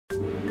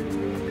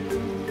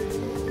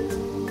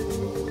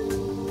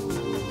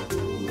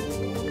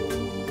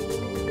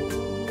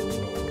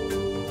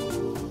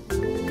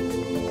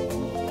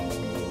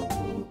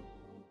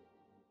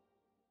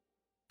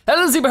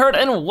Hello Zebraherd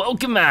and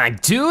welcome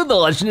back to The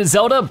Legend of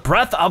Zelda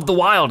Breath of the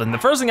Wild. And the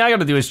first thing I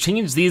gotta do is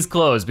change these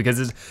clothes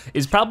because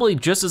it's probably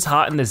just as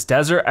hot in this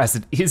desert as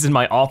it is in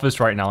my office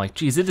right now. Like,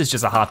 geez, it is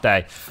just a hot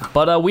day.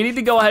 But we need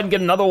to go ahead and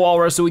get another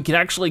walrus so we can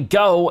actually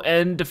go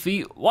and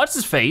defeat, what's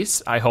his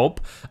face, I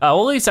hope.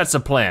 Well, at least that's the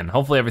plan.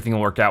 Hopefully everything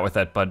will work out with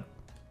it, but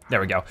there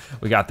we go.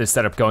 We got this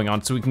setup going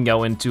on so we can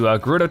go into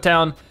Gerudo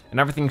Town and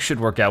everything should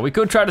work out. We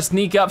could try to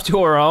sneak up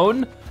to our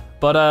own,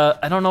 but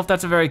I don't know if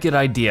that's a very good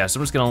idea. So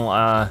I'm just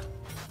gonna,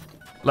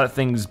 let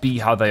things be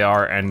how they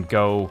are and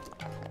go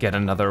get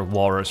another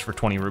walrus for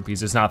 20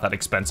 rupees. It's not that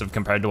expensive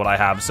compared to what I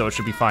have, so it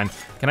should be fine.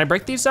 Can I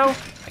break these though?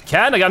 I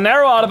can, I got an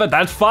arrow out of it.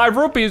 That's 5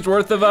 rupees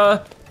worth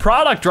of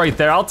product right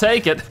there, I'll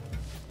take it.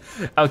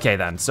 Okay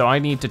then, so I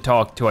need to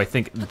talk to, I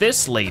think,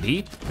 this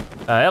lady,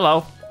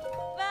 hello,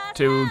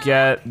 to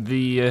get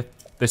the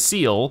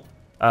seal.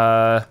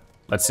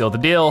 Let's seal the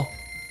deal.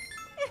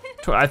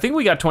 I think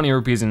we got 20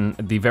 rupees in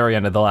the very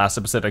end of the last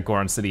episode at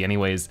Goron City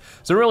anyways,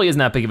 so it really isn't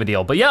that big of a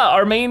deal. But yeah,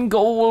 our main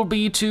goal will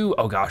be to,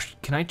 oh gosh,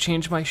 can I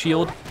change my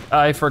shield?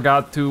 I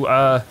forgot to,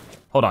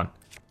 hold on.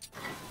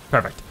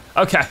 Perfect,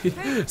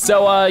 okay.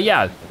 So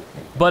yeah,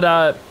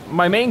 but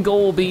my main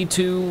goal will be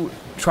to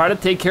try to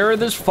take care of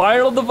this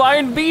final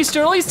divine beast,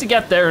 or at least to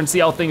get there and see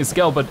how things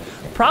go. But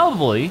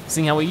probably,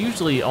 seeing how it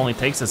usually only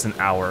takes us an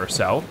hour or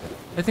so,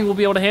 I think we'll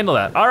be able to handle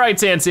that. All right,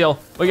 Sandseal,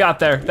 we got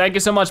there. Thank you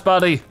so much,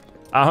 buddy.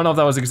 I don't know if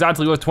that was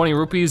exactly worth 20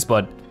 rupees,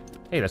 but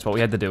hey, that's what we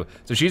had to do.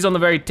 So she's on the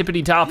very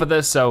tippity top of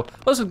this, so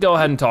let's go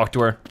ahead and talk to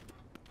her.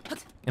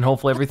 And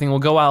hopefully everything will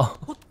go well.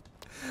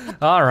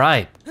 All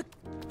right.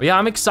 But yeah,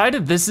 I'm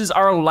excited. This is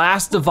our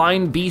last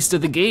divine beast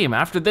of the game.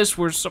 After this,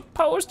 we're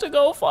supposed to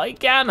go fight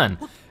Ganon.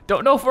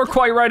 Don't know if we're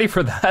quite ready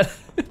for that.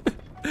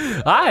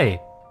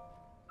 Hi.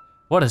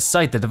 What a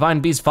sight, the divine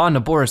beast Vah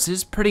Naboris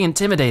is pretty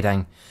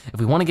intimidating. If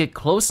we want to get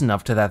close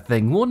enough to that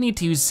thing, we'll need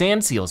to use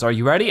sand seals. Are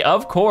you ready?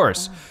 Of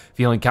course.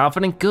 Feeling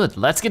confident? Good,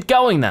 let's get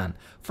going then.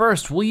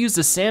 First, we'll use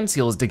the sand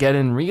seals to get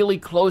in really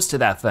close to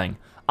that thing.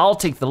 I'll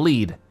take the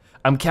lead.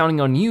 I'm counting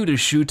on you to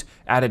shoot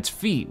at its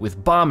feet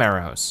with bomb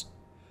arrows.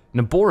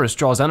 Naboris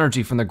draws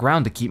energy from the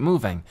ground to keep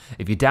moving.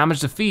 If you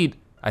damage the feet,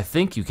 I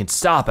think you can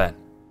stop it.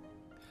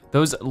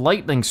 Those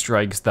lightning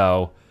strikes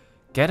though,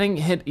 getting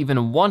hit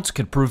even once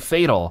could prove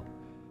fatal.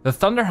 The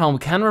Thunder Helm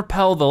can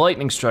repel the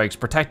lightning strikes,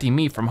 protecting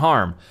me from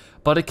harm,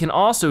 but it can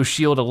also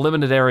shield a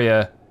limited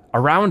area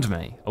around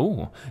me.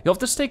 Ooh, you'll have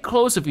to stay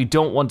close if you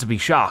don't want to be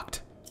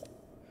shocked.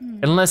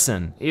 And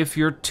listen, if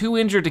you're too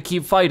injured to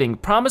keep fighting,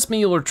 promise me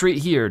you'll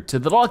retreat here to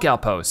the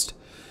lookout post.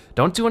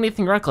 Don't do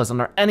anything reckless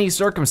under any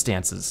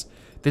circumstances.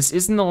 This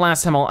isn't the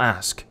last time I'll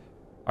ask.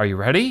 Are you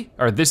ready?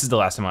 Or this is the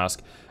last time I'll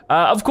ask.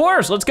 Of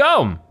course, let's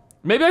go.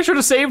 Maybe I should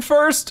have saved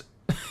first.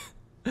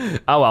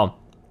 Oh well.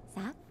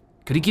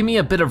 Could you give me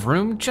a bit of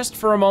room just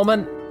for a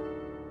moment?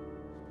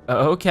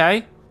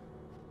 Okay.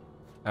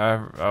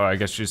 Oh, I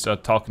guess she's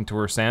talking to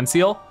her sand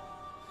seal.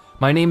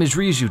 My name is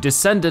Riju,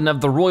 descendant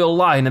of the royal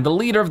line and the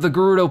leader of the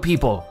Gerudo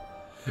people.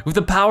 With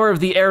the power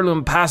of the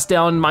heirloom passed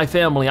down in my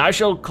family, I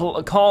shall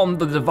calm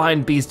the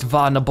divine beast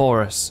Vah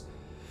Naboris.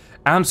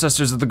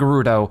 Ancestors of the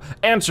Gerudo,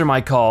 answer my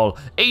call.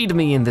 Aid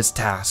me in this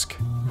task.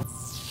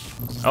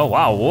 Oh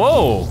wow,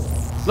 whoa.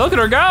 Look at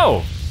her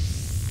go.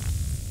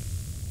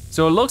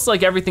 So it looks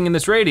like everything in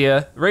this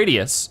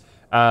radius,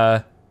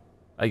 I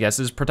guess,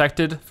 is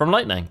protected from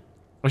lightning.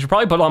 I should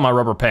probably put on my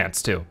rubber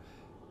pants too.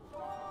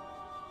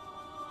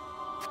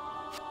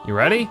 You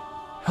ready?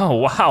 Oh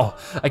wow,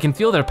 I can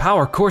feel their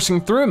power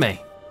coursing through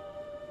me.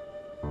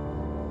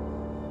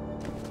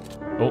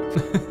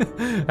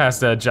 Oh, has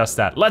to adjust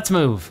that. Let's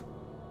move.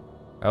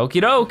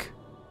 Okie doke.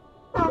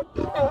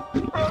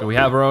 So we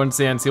have our own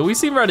sand seal. We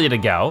seem ready to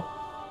go.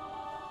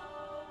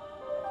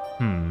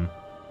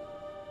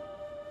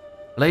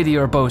 Lady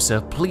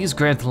Urbosa, please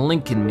grant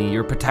Link and me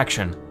your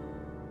protection.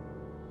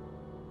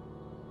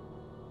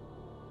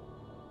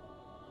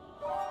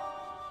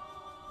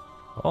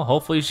 Well,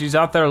 hopefully she's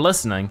out there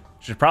listening.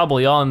 She's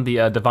probably on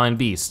the divine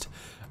beast.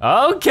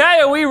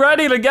 Okay, are we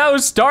ready to go?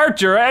 Start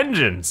your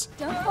engines.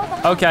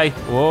 Okay,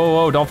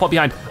 whoa, don't fall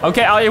behind.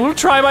 Okay, I will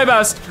try my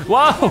best.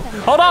 Whoa,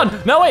 hold on.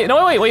 No, wait.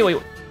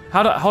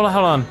 Hold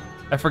on.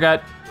 I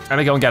forgot. I'm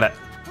gonna go and get it.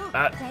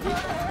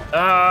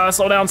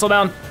 Slow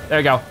down. There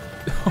you go.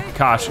 Oh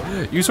gosh,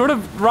 you sort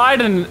of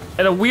ride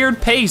at a weird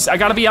pace, I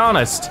gotta be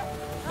honest.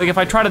 Like if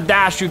I try to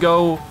dash, you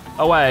go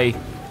away.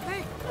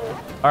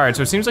 All right,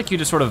 so it seems like you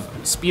just sort of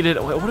speed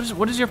it.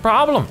 What is your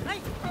problem?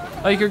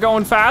 Like you're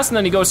going fast and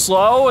then you go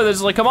slow, and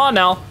it's like, come on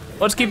now,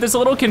 let's keep this a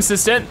little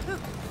consistent.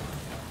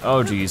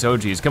 Oh geez,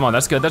 come on,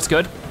 that's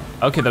good.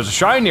 Okay, there's a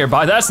shrine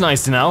nearby, that's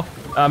nice to know.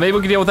 Maybe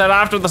we can deal with that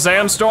after the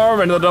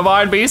sandstorm and the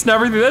divine beast and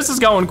everything. This is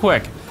going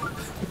quick.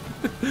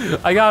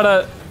 I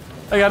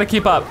gotta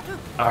keep up.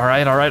 All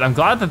right, I'm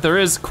glad that there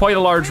is quite a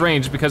large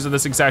range because of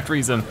this exact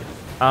reason.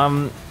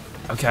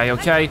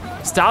 Okay.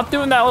 Stop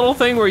doing that little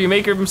thing where you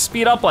make him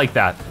speed up like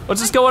that.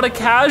 Let's just go at a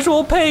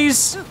casual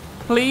pace,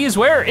 please.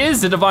 Where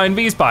is the divine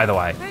beast, by the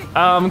way?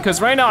 Because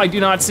right now I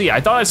do not see.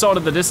 I thought I saw it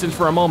at the distance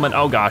for a moment.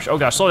 Oh gosh,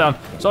 slow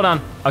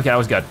down. Okay, that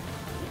was good.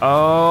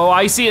 Oh,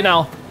 I see it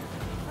now.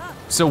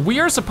 So we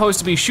are supposed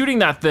to be shooting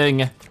that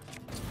thing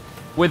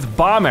with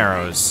bomb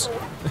arrows.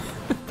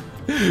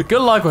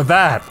 Good luck with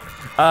that.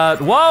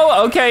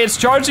 Whoa, okay, it's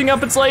charging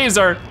up its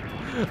laser.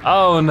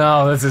 Oh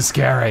no, this is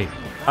scary.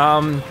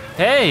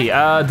 Hey,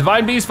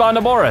 Divine Beast Vah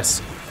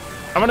Naboris.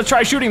 I'm gonna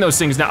try shooting those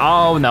things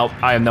now. Oh no,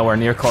 I am nowhere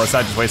near close,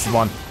 I just wasted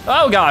one.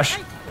 Oh gosh,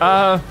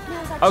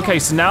 okay,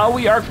 so now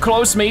we are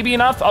close, maybe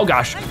enough. Oh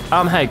gosh,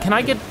 hey, can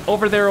I get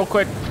over there real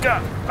quick?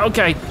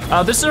 Okay,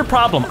 this is a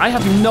problem. I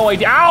have no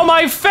idea. Ow,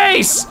 my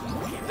face!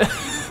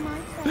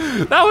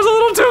 That was a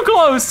little too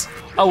close.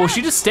 Oh, will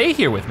she just stay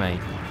here with me?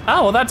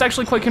 Oh, well, that's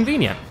actually quite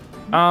convenient.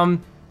 Do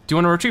you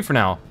want to retreat for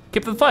now?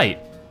 Keep the fight.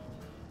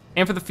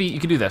 And for the feet, you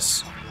can do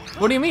this.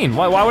 What do you mean?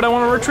 Why would I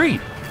want to retreat?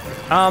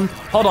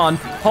 Hold on.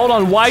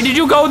 Why did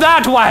you go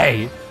that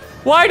way?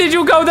 Why did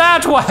you go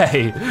that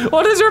way?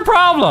 What is your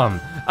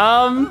problem?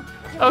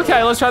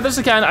 Okay, let's try this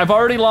again. I've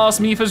already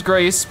lost Mipha's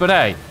grace, but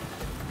hey.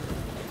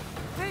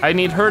 I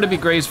need her to be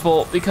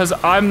graceful because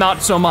I'm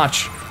not so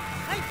much.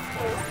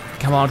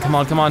 Come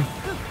on.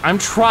 I'm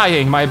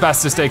trying my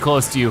best to stay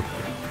close to you.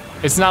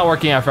 It's not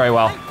working out very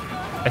well.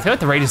 I feel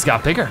like the radius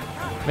got bigger.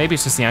 Maybe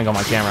it's just the angle of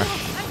my camera.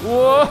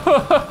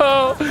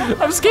 Whoa,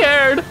 I'm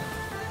scared.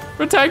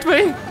 Protect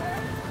me.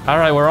 All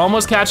right, we're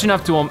almost catching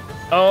up to him.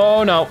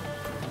 Oh no.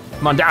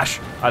 Come on, dash.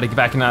 How to get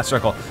back in that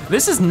circle.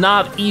 This is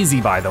not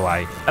easy, by the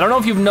way. I don't know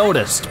if you've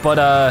noticed, but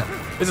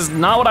this is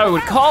not what I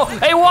would call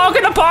a walk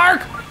in the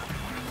park.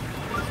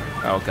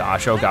 Oh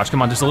gosh,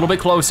 come on, just a little bit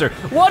closer.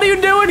 What are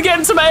you doing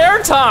getting some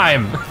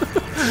airtime?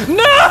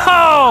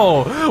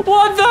 No!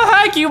 What the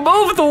heck, you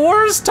moved the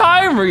worst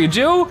time,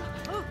 Riju.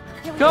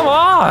 Come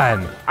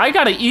on, I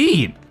gotta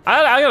eat.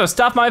 I gotta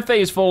stuff my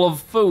face full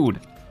of food.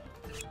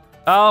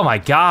 Oh my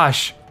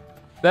gosh.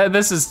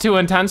 This is too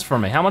intense for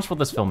me. How much will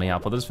this fill me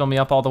up? Will this fill me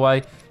up all the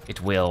way? It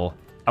will.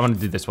 I'm gonna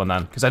do this one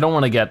then, because I don't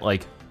wanna get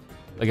like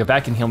if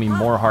that can heal me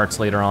more hearts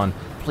later on.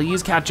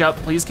 Please catch up,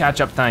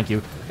 thank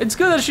you. It's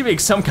good that she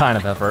makes some kind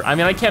of effort. I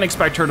mean, I can't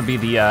expect her to be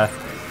the,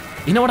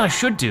 you know what I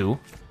should do?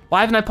 Why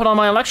haven't I put on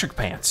my electric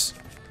pants?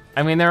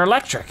 I mean, they're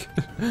electric.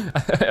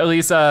 At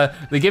least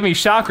they give me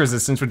shock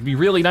resistance, which would be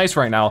really nice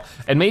right now.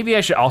 And maybe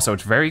I should, also,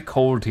 it's very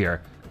cold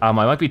here. I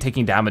might be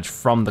taking damage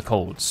from the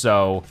cold,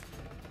 so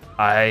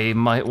I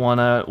might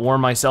wanna warm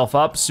myself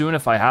up soon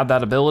if I have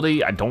that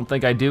ability. I don't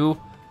think I do.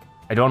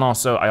 I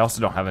also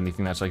don't have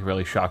anything that's like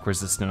really shock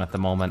resistant at the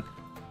moment.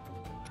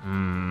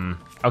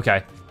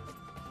 Okay.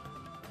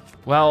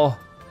 Well,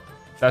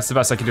 that's the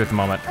best I can do at the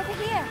moment. Over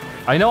here.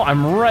 I know,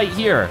 I'm right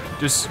here.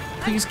 Just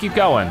please keep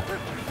going.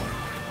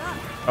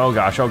 Oh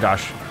gosh.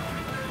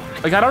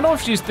 Like, I don't know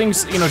if she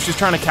thinks, you know, she's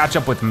trying to catch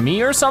up with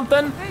me or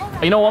something.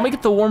 You know, let me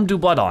get the warm dew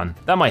blood on.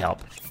 That might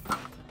help.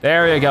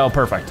 There you go,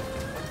 perfect.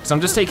 So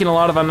I'm just taking a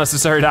lot of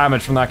unnecessary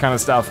damage from that kind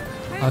of stuff.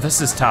 Oh, this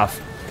is tough.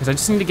 Because I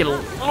just need to get a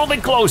little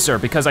bit closer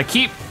because I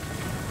keep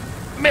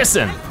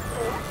missing.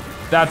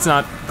 That's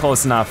not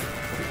close enough.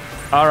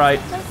 All right.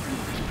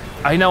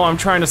 I know, I'm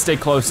trying to stay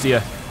close to you.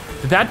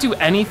 Did that do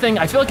anything?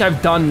 I feel like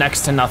I've done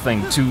next to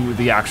nothing to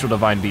the actual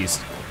Divine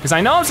Beast. Because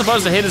I know I'm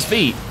supposed to hit his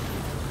feet.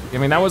 I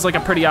mean, that was like a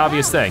pretty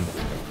obvious thing.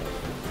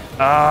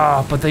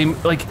 But they,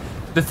 like,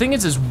 the thing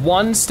is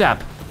one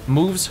step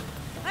moves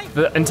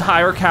the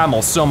entire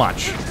camel so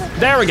much.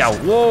 There we go.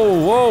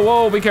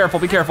 Whoa, be careful.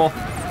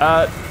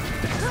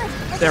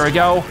 There we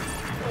go.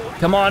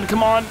 Come on.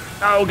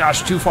 Oh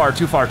gosh, too far.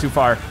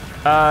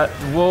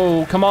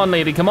 Whoa, come on,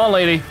 lady.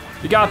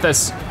 You got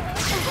this.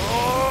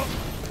 Oh,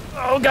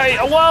 okay,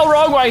 whoa,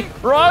 wrong way.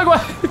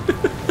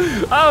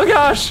 Oh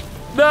gosh,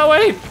 no,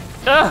 wait.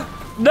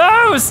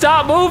 No,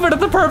 stop moving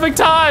at the perfect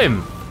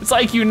time. It's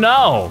like you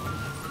know.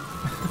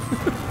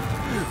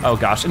 Oh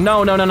gosh,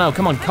 no,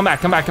 come on, come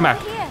back.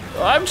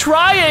 I'm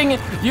trying,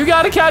 you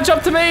gotta catch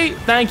up to me.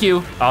 Thank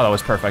you. Oh, that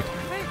was perfect.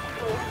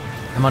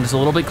 Come on, just a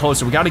little bit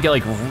closer. We gotta get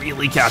like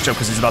really catch up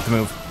because he's about to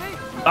move.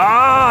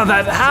 Ah,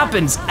 that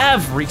happens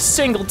every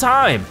single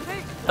time.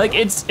 Like,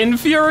 it's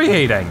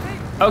infuriating.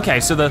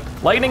 Okay, so the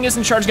lightning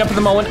isn't charging up at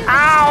the moment.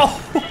 Ow!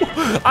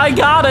 I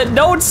got it,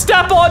 don't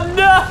step on,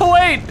 no,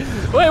 wait,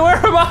 where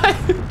am I?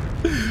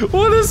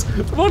 What is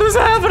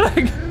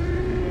happening?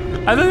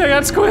 I think I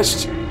got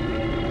squished.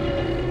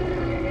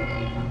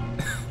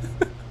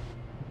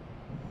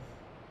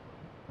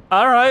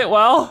 All right,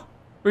 well,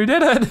 we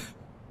did it.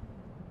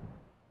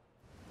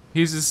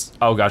 He's just,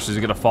 oh gosh, is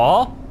he gonna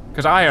fall?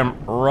 Because I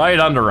am right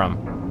under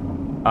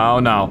him. Oh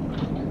no.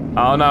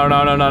 No.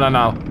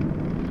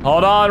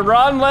 Hold on,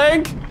 run,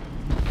 Link!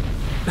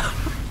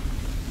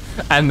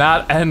 And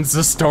that ends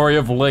the story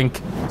of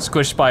Link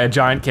squished by a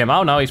giant Kim.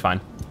 Oh no, he's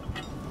fine.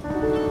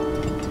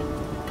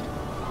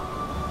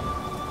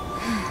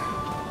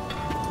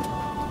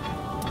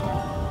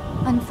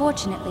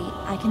 Unfortunately,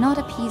 I cannot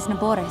appease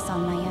Naboris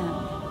on my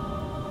own.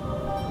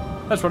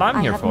 That's what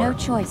I'm here for. I have no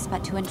choice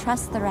but to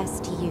entrust the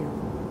rest to you.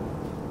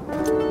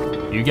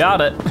 You got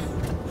it.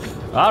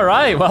 All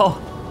right, well,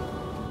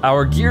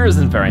 our gear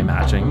isn't very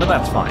matching, but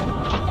that's fine.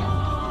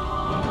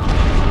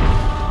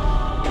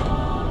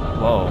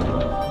 Whoa,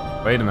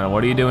 wait a minute,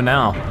 what are you doing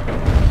now?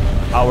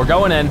 Oh, we're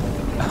going in.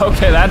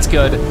 Okay, that's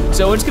good.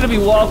 So it's gonna be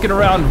walking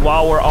around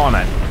while we're on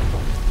it.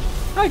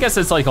 I guess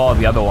it's like all of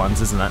the other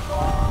ones, isn't it?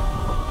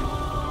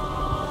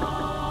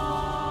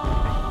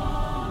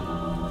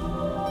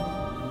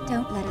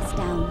 Don't let us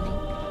down, Link.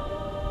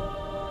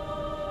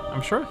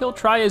 I'm sure he'll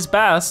try his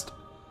best.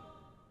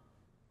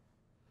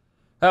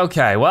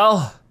 Okay,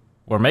 well,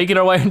 we're making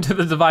our way into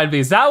the Divine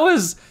Beast. That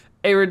was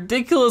a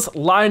ridiculous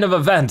line of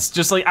events.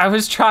 Just like, I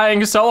was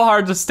trying so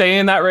hard to stay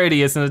in that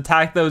radius and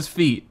attack those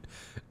feet.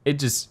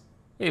 It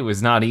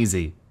was not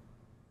easy.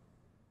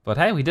 But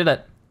hey, we did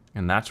it.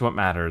 And that's what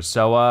matters.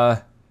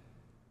 So,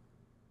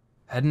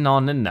 heading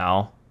on in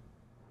now.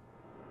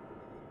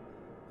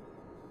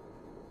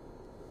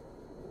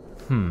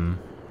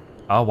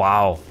 Oh,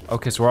 wow.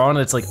 Okay, so we're on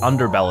its like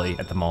underbelly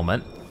at the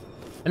moment.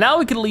 And now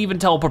we can leave and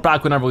teleport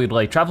back whenever we'd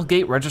like. Travel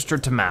gate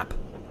registered to map.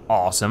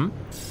 Awesome.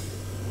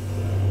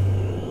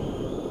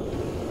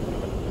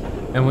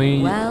 And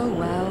we... Well,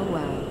 well,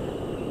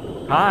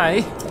 well.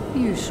 Hi.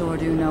 You sure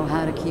do know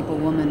how to keep a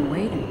woman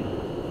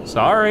waiting.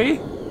 Sorry.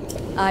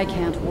 I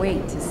can't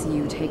wait to see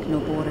you take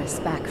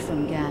Naboris back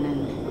from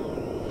Ganon.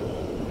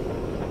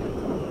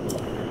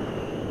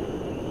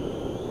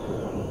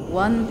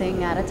 One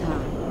thing at a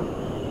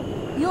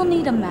time. You'll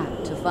need a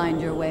map to find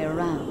your way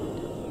around.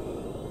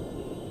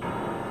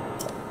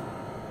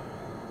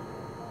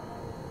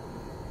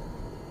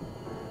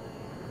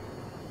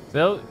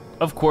 So,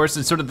 of course,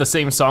 it's sort of the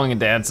same song and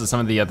dance as some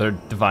of the other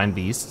divine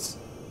beasts.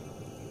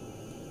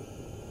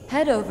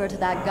 Head over to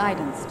that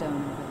guidance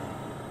stone over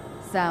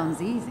there.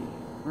 Sounds easy,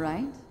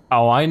 right?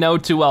 Oh, I know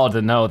too well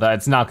to know that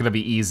it's not gonna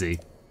be easy.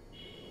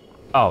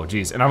 Oh,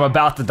 geez, and I'm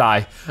about to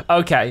die.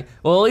 Okay,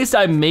 well, at least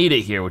I made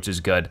it here, which is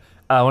good.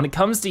 When it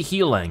comes to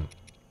healing,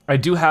 I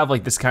do have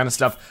like this kind of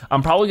stuff.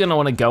 I'm probably gonna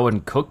wanna go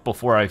and cook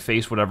before I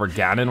face whatever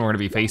Ganon we're gonna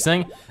be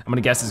facing. I'm gonna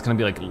guess it's gonna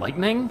be like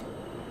lightning,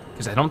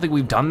 because I don't think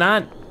we've done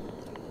that.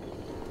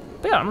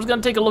 But yeah, I'm just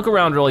gonna take a look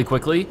around really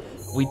quickly.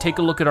 We take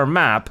a look at our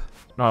map.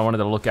 No, I wanted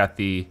to look at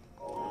the...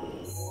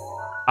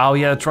 Oh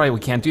yeah, that's right, we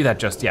can't do that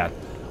just yet.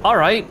 All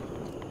right,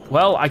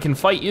 well, I can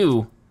fight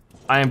you.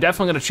 I am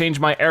definitely gonna change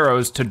my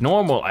arrows to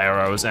normal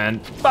arrows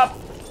and bop.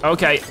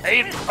 Okay,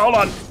 hey, hold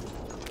on.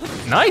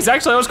 Nice,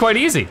 actually that was quite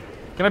easy.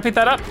 Can I pick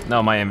that up?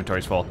 No, my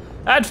inventory's full.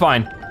 That's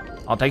fine.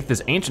 I'll take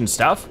this ancient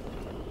stuff.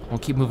 We'll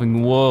keep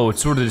moving. Whoa,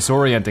 it's sort of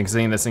disorienting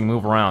seeing this thing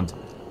move around.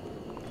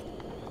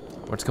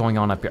 What's going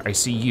on up here? I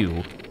see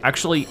you.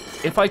 Actually,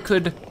 if I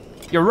could,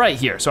 you're right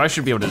here, so I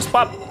should be able to just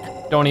pop.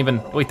 Don't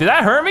even, wait, did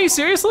that hurt me,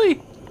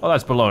 seriously? Oh,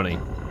 that's baloney.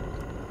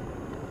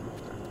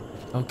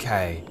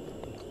 Okay.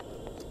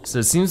 So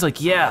it seems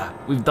like, yeah,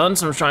 we've done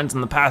some shrines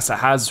in the past that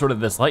has sort of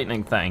this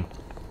lightning thing.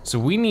 So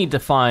we need to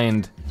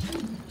find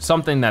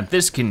something that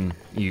this can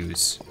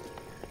use.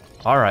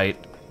 All right.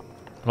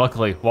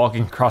 Luckily,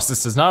 walking across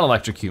this does not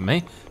electrocute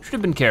me. Should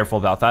have been careful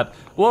about that.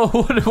 Whoa,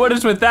 what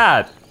is with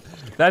that?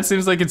 That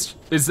seems like it's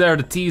there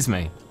to tease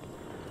me.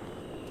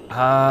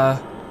 I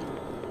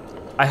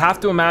have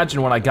to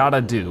imagine what I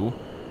gotta do.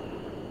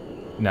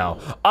 No.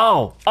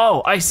 Oh,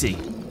 I see.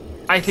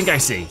 I think I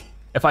see.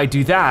 If I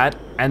do that,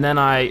 and then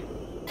I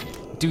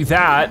do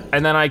that,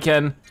 and then I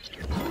can,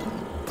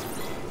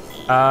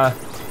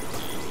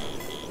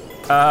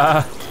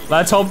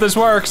 let's hope this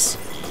works.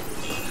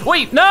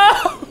 Wait,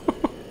 no!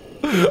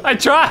 I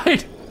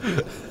tried.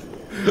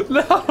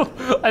 No,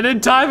 I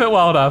didn't time it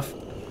well enough.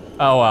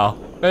 Oh well,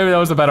 maybe that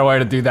was a better way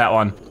to do that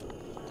one.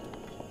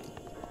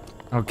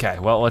 Okay,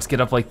 well, let's get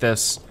up like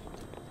this.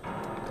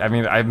 I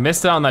mean, I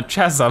missed it on the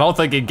chest. I don't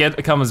think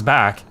it comes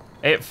back.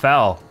 It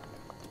fell.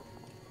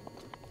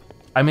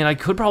 I mean, I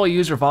could probably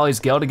use Rivali's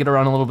Gale to get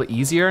around a little bit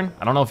easier.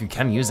 I don't know if you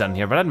can use that in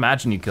here, but I'd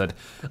imagine you could.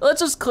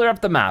 Let's just clear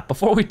up the map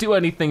before we do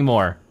anything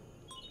more.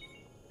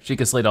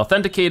 Sheikah Slate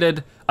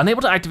authenticated.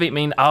 Unable to activate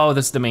main. Oh,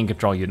 this is the main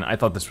control unit. I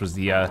thought this was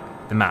the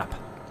map.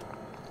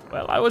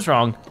 Well, I was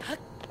wrong.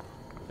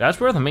 That's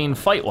where the main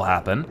fight will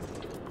happen.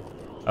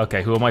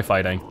 Okay, who am I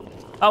fighting?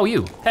 Oh,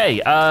 you.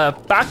 Hey,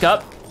 back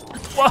up.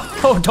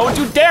 Whoa, don't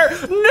you dare.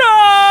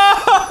 No!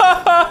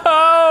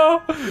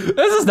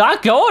 This is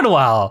not going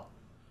well.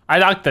 I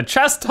knocked the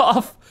chest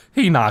off.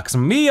 He knocks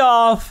me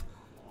off.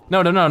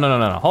 No. Hold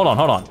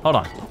on.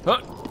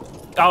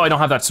 Oh, I don't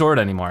have that sword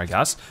anymore, I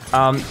guess.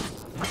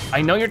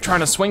 I know you're trying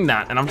to swing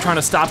that, and I'm trying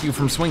to stop you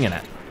from swinging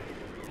it.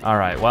 All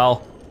right,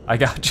 well, I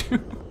got you.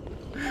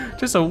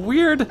 Just a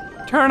weird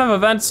turn of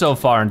events so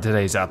far in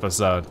today's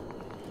episode.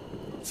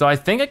 So I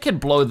think I could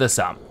blow this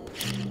up.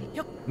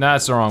 No,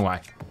 that's the wrong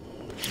way.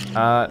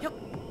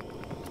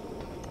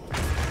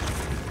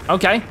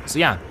 Okay, so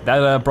yeah,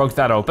 that broke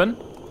that open.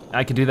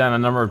 I could do that in a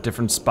number of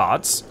different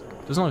spots.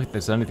 Doesn't look like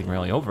there's anything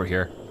really over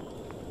here.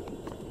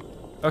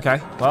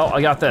 Okay, well,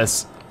 I got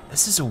this.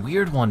 This is a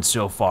weird one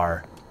so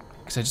far,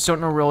 because I just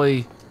don't know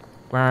really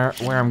where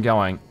I'm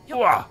going.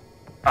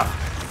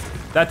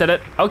 That did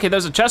it. Okay,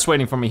 there's a chest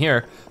waiting for me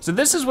here. So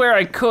this is where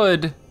I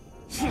could,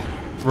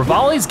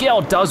 Rivali's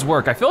Gale does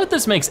work. I feel like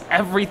this makes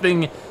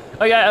everything,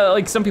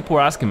 like some people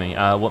were asking me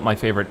what my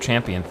favorite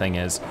champion thing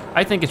is.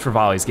 I think it's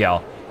Rivali's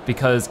Gale,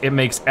 because it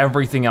makes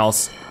everything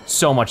else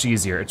so much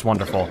easier. It's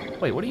wonderful.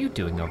 Wait, what are you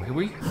doing over here?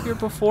 Were you here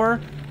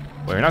before?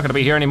 Well, you're not gonna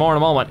be here anymore in a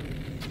moment.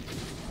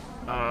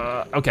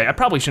 Okay, I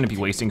probably shouldn't be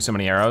wasting so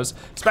many arrows,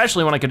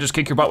 especially when I could just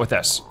kick your butt with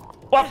this.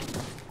 Whoop!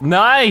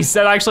 Nice,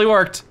 that actually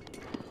worked.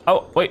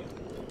 Oh, wait,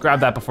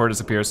 grab that before it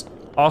disappears.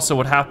 Also,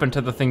 what happened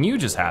to the thing you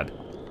just had?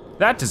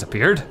 That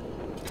disappeared.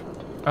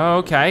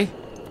 Okay.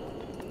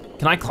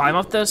 Can I climb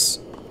up this?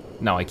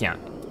 No, I can't.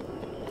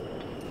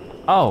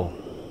 Oh,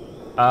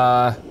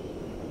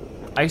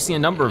 I see a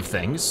number of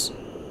things.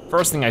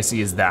 First thing I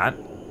see is that.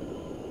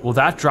 Will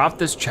that drop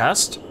this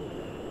chest?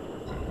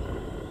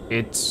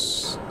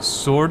 It's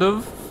sort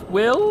of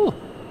will.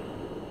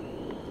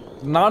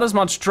 Not as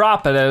much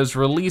drop it as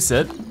release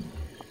it.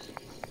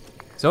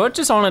 So it's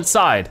just on its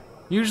side.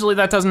 Usually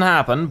that doesn't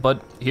happen,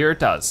 but here it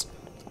does.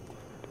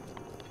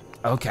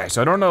 Okay,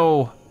 so I don't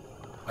know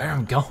where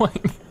I'm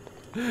going.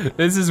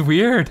 This is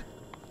weird.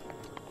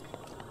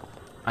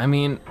 I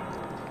mean,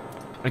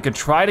 I could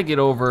try to get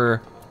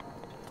over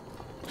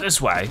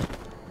this way,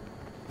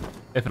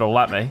 if it'll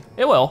let me.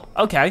 It will,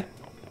 okay.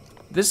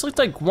 This looked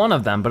like one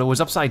of them, but it was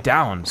upside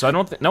down. So I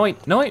don't think, no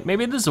wait,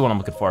 maybe this is the one I'm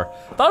looking for.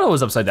 I thought it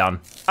was upside down.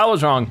 I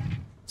was wrong.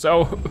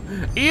 So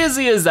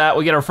easy as that,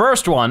 we get our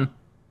first one.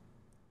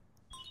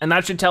 And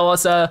that should tell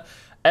us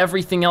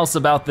everything else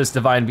about this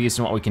divine beast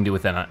and what we can do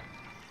within it.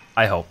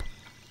 I hope.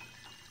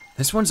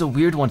 This one's a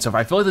weird one so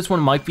far. I feel like this one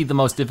might be the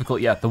most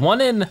difficult yet. The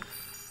one in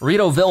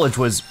Rito Village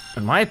was,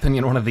 in my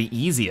opinion, one of the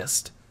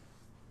easiest.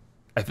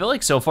 I feel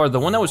like so far, the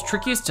one that was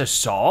trickiest to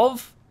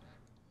solve,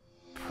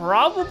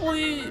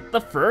 probably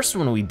the first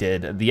one we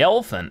did, the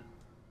elephant.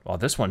 Well,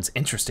 this one's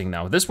interesting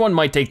though. This one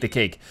might take the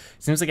cake.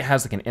 Seems like it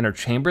has like an inner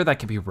chamber that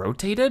can be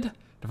rotated.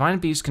 Divine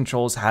Beast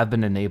controls have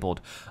been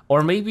enabled.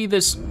 Or maybe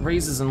this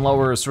raises and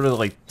lowers sort of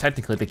like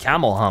technically the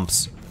camel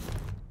humps.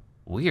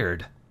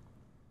 Weird.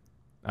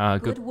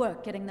 Good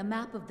work getting the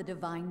map of the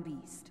Divine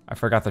Beast. I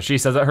forgot that she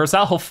says it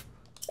herself.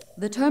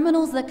 The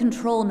terminals that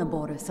control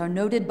Naboris are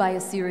noted by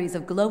a series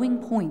of glowing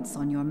points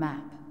on your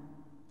map.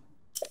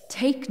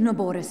 Take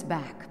Naboris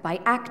back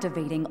by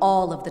activating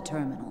all of the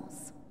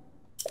terminals.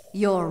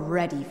 You're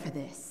ready for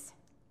this.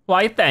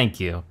 Why, thank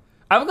you.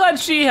 I'm glad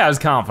she has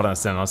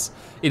confidence in us.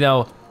 You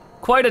know,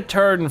 quite a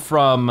turn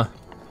from,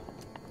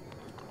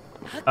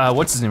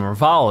 what's his name,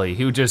 Rivali,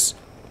 who just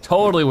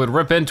totally would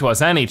rip into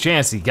us any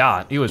chance he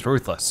got. He was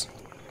ruthless.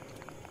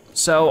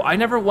 So I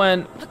never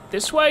went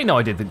this way? No,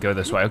 I didn't go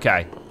this way,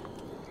 okay.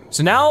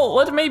 So now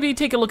let's maybe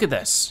take a look at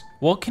this.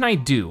 What can I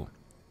do?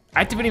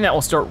 Activating that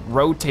will start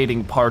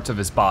rotating parts of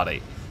his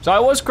body. So I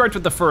was correct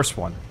with the first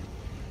one.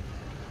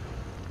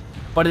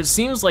 But it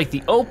seems like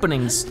the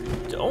openings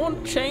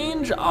don't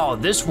change. Oh,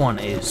 this one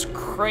is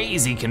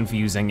crazy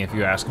confusing if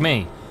you ask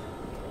me.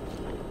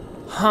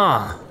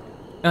 Huh.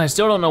 And I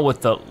still don't know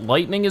what the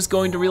lightning is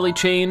going to really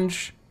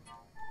change.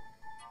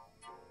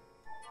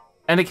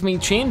 And it can be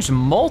changed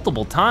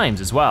multiple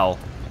times as well.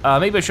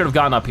 Maybe I should have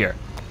gone up here.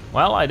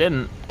 Well, I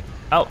didn't.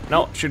 Oh,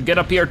 no, should get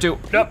up here too.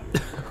 Nope,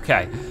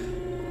 okay.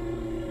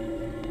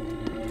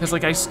 Because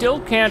like I still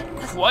can't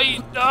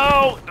quite,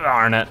 oh,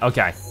 darn it.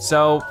 Okay,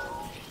 so,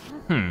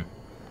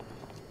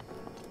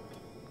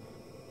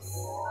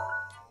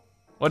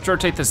 Let's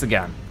rotate this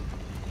again.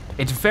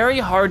 It's very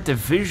hard to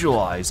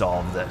visualize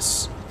all of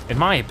this, in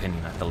my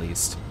opinion at the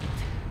least.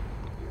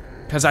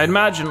 Because I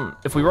imagine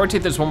if we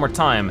rotate this one more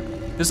time,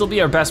 this will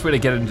be our best way to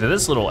get into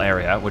this little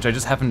area, which I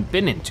just haven't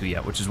been into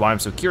yet, which is why I'm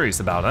so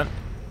curious about it.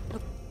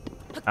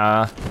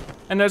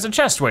 And there's a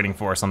chest waiting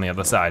for us on the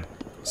other side.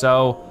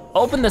 So,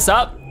 open this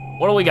up,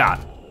 what do we got?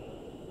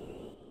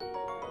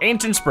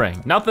 Ancient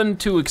Spring, nothing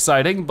too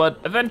exciting, but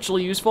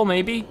eventually useful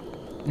maybe?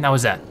 And that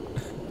was it.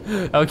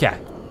 Okay.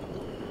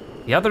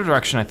 The other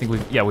direction, I think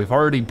we've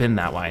already been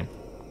that way.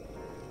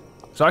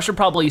 So I should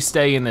probably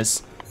stay in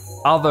this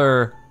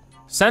other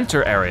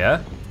center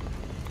area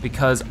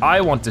because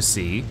I want to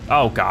see,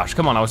 oh gosh,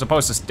 come on, I was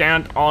supposed to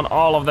stand on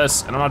all of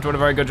this and I'm not doing a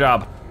very good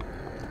job.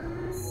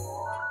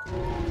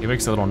 He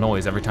makes a little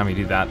noise every time you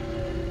do that.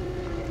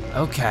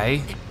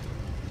 Okay.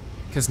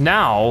 Because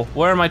now,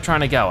 where am I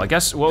trying to go? I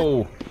guess,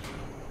 whoa.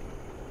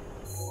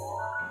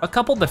 A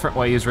couple different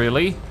ways,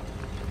 really.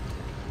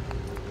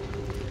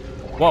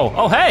 Whoa,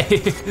 oh hey,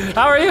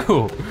 how are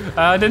you?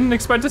 Didn't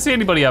expect to see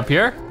anybody up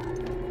here.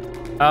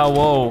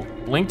 Whoa,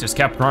 Link just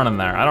kept running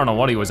there. I don't know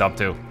what he was up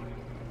to.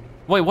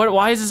 Wait,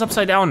 why is this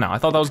upside down now? I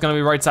thought that was gonna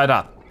be right side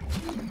up.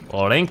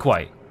 Well, it ain't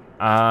quite.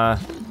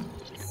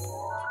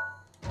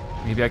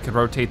 Maybe I could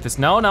rotate this.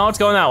 No, it's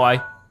going that way.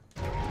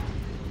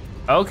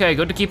 Okay,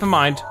 good to keep in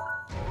mind.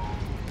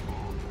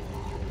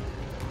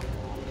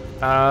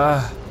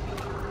 Are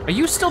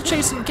you still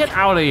chasing? Get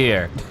out of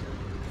here.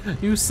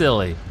 You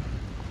silly.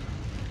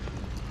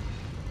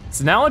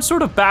 So now it's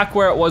sort of back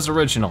where it was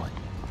originally.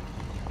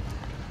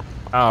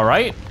 All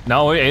right,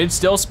 no, it's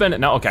still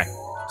spinning. No, okay,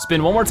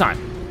 spin one more time.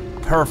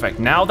 Perfect,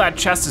 now that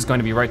chest is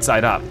going to be right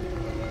side up.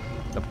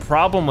 The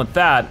problem with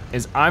that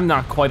is I'm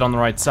not quite on the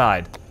right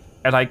side.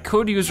 And I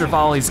could use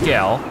Rivali's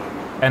Gale,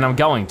 and I'm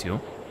going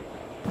to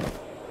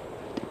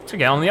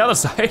get on the other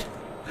side.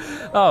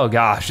 Oh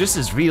gosh, this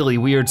is really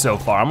weird so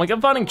far.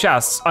 I'm finding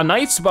chests. A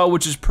Knight's Bow,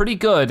 which is pretty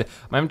good.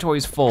 My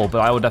inventory's full,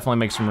 but I would definitely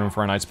make some room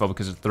for a Knight's Bow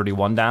because it's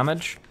 31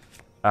 damage.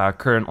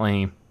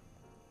 Currently, I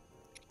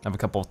have a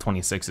couple of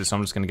 26s, so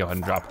I'm just gonna go ahead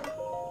and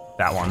drop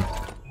that one.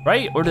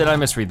 Right, or did I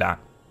misread that?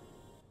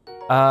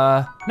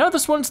 No,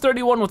 this one's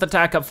 31 with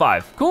attack up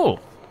 5.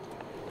 Cool,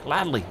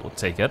 gladly we'll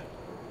take it.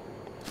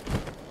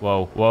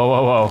 Whoa, whoa,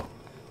 whoa, whoa.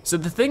 So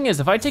the thing is,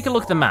 if I take a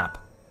look at the map,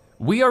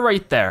 we are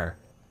right there.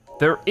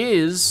 There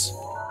is,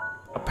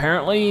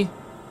 apparently,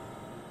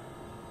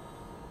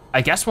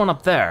 I guess one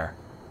up there.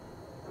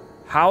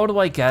 How do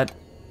I get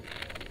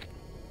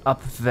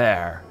up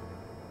there?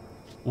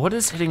 What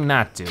does hitting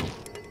that do?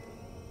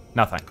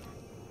 Nothing.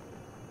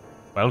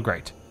 Well,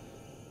 great.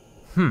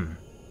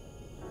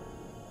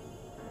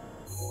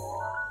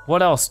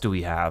 What else do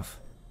we have?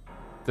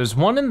 There's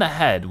one in the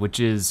head, which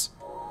is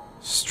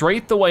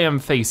straight the way I'm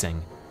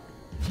facing.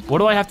 What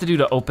do I have to do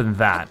to open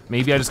that?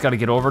 Maybe I just gotta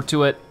get over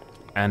to it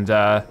and,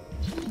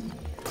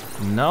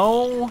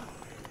 no?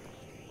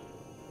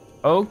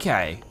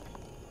 Okay.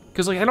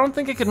 Cause I don't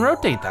think I can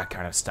rotate that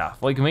kind of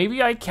stuff.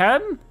 Maybe I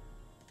can?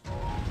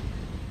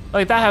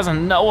 That has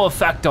no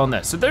effect on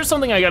this. So there's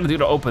something I gotta do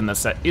to open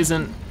this that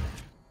isn't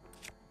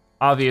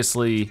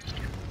obviously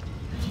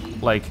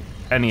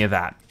any of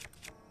that.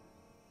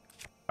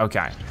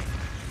 Okay.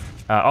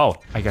 Oh,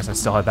 I guess I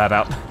still had that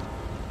out.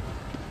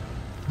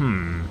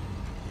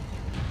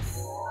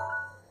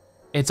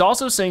 It's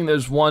also saying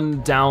there's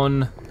one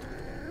down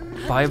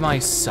by my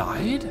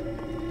side?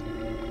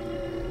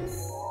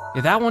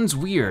 Yeah, that one's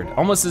weird.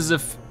 Almost as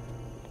if,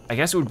 I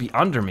guess it would be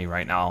under me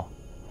right now.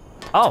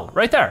 Oh,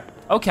 right there,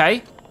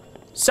 okay.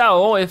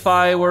 So if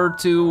I were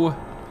to,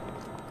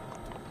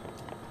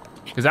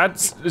 because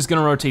that is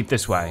gonna rotate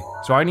this way.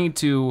 So I need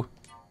to,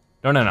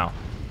 no.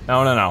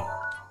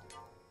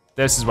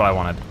 This is what I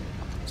wanted.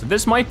 So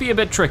this might be a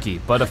bit tricky,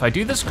 but if I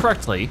do this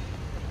correctly,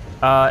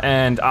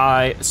 and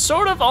I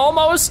sort of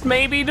almost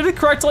maybe did it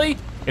correctly,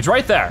 it's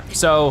right there.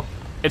 So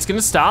it's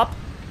gonna stop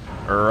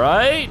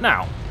right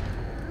now.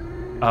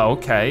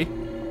 Okay,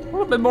 a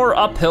little bit more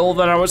uphill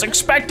than I was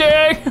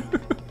expecting.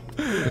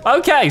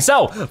 Okay,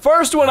 so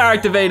first one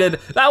activated.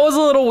 That was a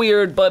little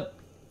weird, but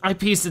I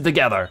pieced it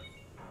together.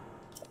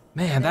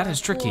 Man, that is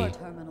tricky. 4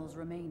 terminals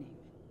remaining.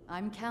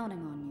 I'm counting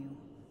on you.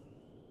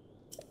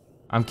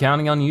 I'm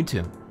counting on you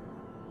too.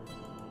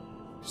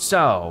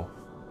 So,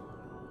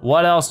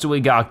 what else do we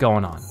got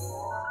going on?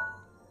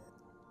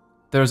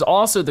 There's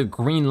also the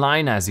green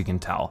line, as you can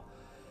tell.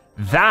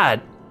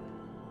 That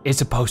is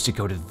supposed to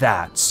go to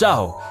that.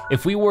 So,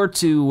 if we were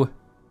to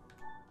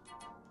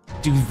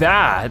do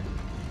that,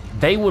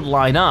 they would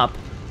line up,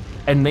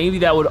 and maybe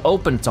that would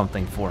open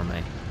something for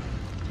me.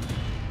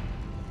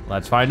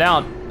 Let's find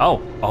out.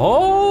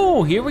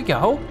 Oh, here we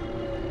go.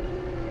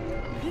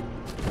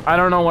 I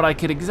don't know what I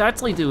could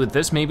exactly do with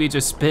this. Maybe it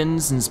just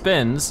spins and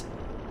spins,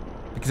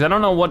 because I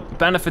don't know what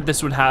benefit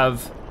this would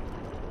have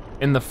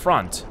in the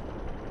front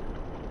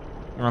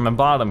or on the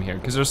bottom here,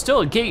 because there's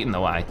still a gate in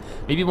the way.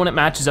 Maybe when it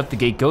matches up, the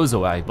gate goes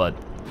away, but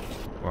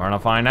we're gonna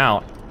find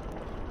out.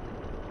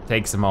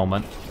 Takes a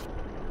moment.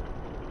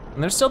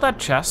 And there's still that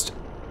chest,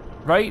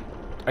 right?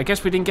 I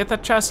guess we didn't get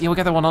that chest. Yeah, we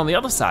got the one on the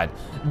other side.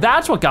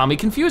 That's what got me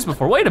confused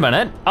before. Wait a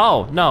minute.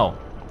 Oh, no.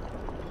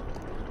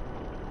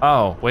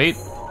 Oh, wait.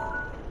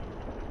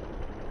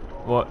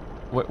 What?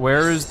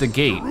 Where is the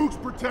gate? Daruk's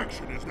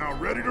protection is now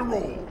ready to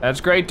roll. That's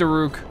great,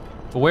 Daruk.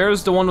 But where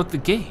is the one with the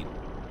gate?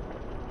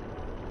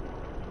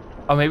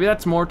 Oh, maybe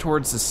that's more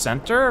towards the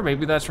center?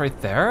 Maybe that's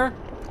right there?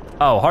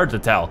 Oh, hard to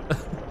tell.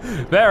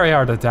 Very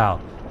hard to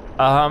tell.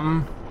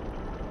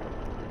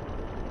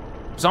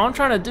 So all I'm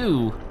trying to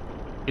do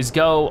is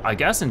go, I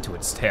guess, into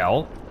its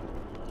tail.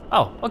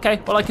 Oh,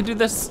 okay, well I could do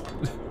this.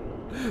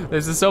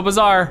 This is so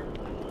bizarre.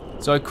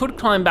 So I could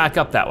climb back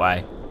up that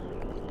way.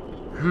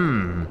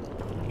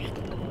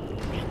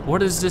 What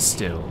does this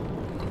do?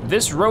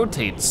 This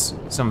rotates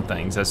some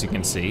things, as you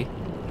can see.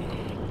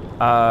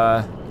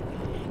 But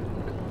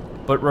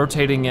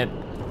rotating it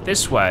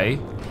this way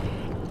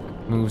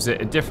moves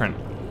it a different.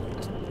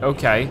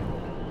 Okay,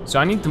 so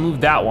I need to move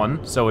that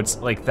one, so it's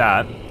like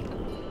that.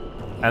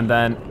 And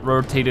then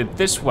rotate it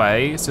this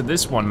way, so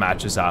this one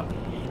matches up.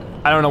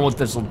 I don't know what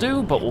this will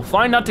do, but we'll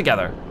find out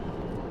together.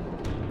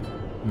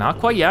 Not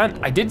quite yet.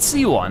 I did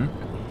see one.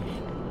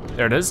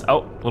 There it is. Oh,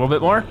 a little bit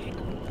more.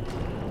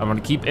 I'm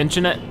gonna keep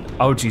inching it.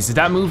 Oh geez, did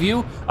that move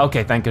you?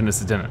 Okay, thank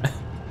goodness it didn't.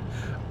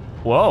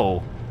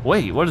 Whoa,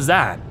 wait, what is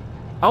that?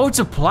 Oh, it's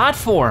a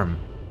platform.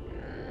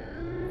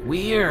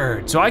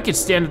 Weird, so I could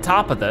stand on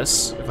top of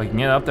this if I can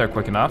get up there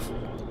quick enough.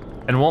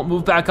 And it won't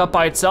move back up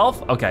by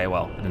itself? Okay,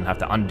 well, I didn't have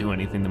to undo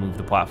anything to move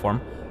the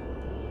platform.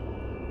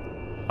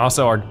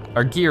 Also,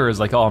 our gear is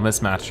like all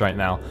mismatched right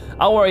now.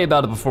 I'll worry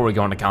about it before we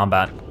go into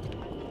combat.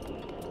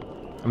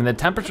 I mean, the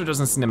temperature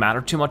doesn't seem to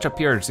matter too much up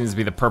here. It seems to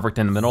be the perfect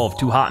in the middle of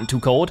too hot and too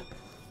cold.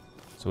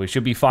 So we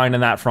should be fine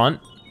in that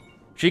front.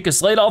 Sheikah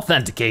Slate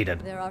authenticated.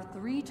 There are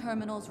 3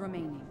 terminals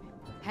remaining.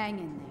 Hang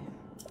in there.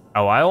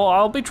 Oh,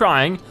 I'll be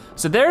trying.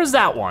 So there's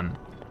that one.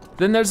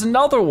 Then there's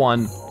another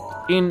one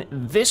in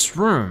this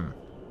room.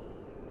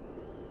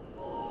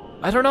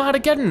 I don't know how to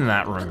get into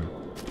that room.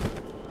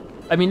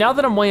 I mean, now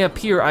that I'm way up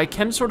here, I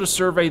can sort of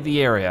survey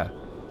the area.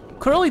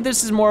 Clearly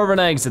this is more of an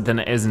exit than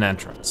it is an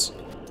entrance.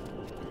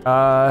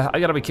 I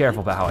gotta be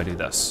careful about how I do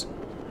this.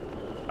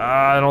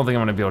 I don't think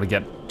I'm gonna be able to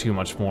get too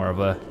much more of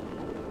a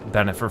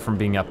benefit from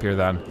being up here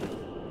then.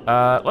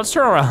 Let's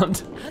turn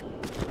around.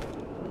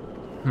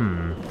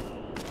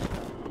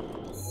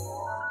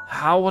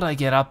 How would I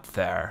get up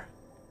there?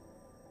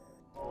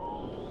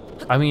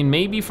 I mean,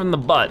 maybe from the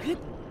butt,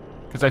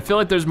 because I feel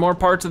like there's more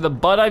parts of the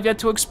butt I've yet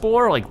to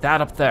explore, like that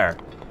up there.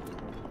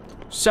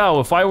 So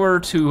if I were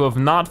to have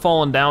not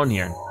fallen down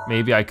here,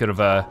 maybe I could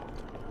have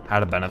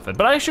had a benefit,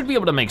 but I should be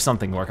able to make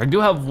something work. I do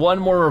have one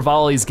more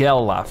Rivali's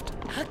Gale left.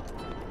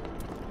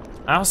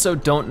 I also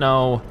don't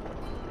know,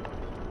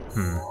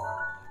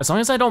 As long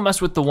as I don't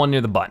mess with the one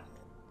near the butt,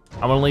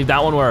 I'm gonna leave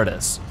that one where it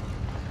is.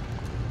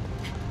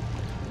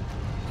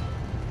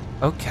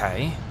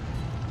 Okay.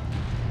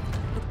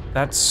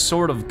 That's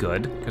sort of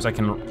good, because I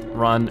can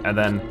run and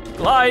then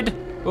glide.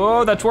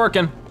 Oh, that's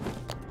working.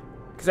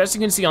 Because as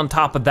you can see on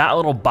top of that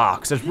little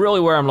box, that's really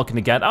where I'm looking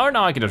to get. Oh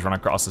no, I can just run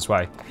across this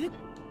way.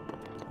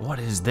 What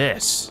is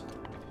this?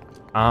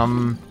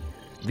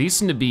 These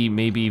seem to be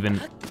maybe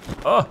even,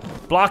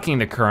 blocking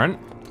the current.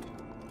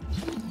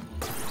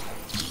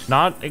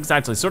 Not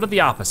exactly, sort of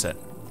the opposite.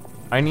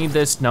 I need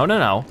this,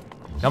 no.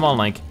 Come on,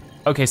 Link.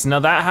 Okay, so now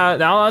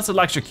now that's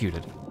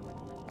electrocuted.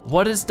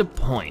 What is the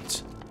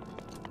point?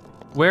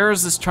 Where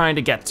is this trying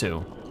to get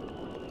to?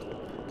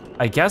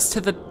 I guess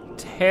to the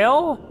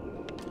tail?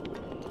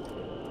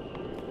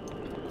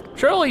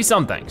 Surely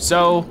something.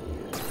 So,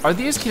 are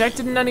these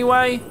connected in any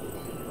way?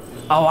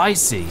 Oh, I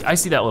see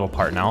that little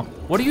part now.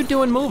 What are you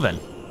doing moving?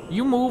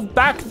 You move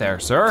back there,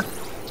 sir.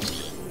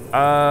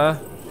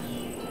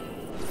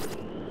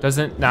 Does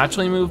it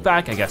naturally move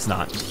back? I guess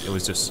not. It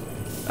was just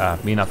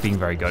me not being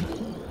very good.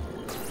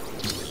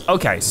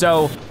 Okay,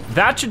 so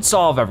that should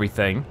solve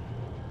everything.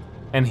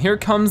 And here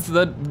comes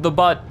the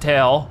butt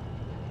tail,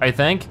 I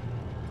think.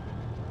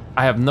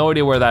 I have no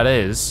idea where that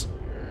is.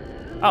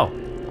 Oh,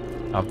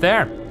 up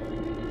there.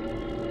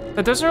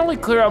 That doesn't really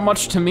clear up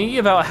much to me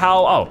about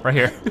how, oh, right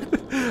here.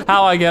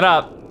 How I get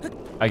up,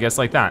 I guess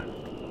like that.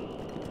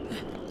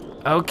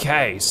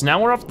 Okay, so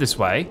now we're up this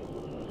way.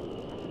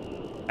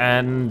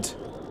 And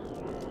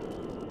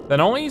that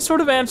only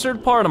sort of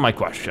answered part of my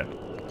question.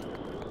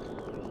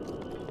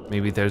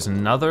 Maybe there's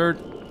another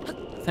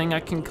thing I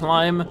can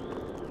climb.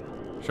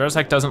 Sure as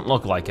heck doesn't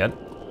look like it.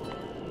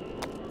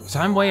 So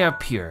I'm way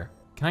up here.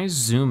 Can I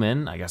zoom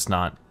in? I guess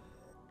not.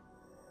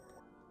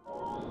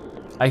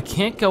 I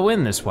can't go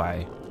in this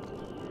way.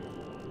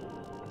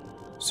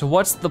 So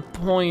what's the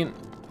point?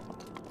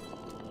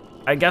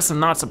 I guess I'm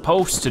not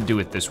supposed to do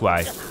it this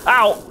way.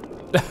 Ow!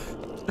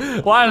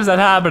 Why does that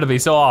happen to me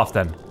so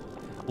often?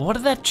 What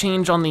did that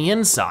change on the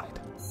inside?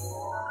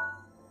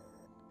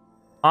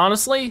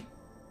 Honestly,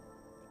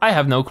 I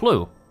have no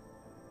clue.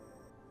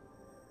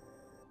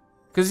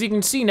 Because you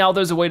can see now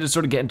there's a way to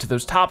sort of get into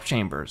those top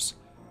chambers.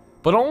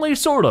 But only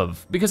sort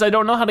of, because I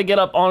don't know how to get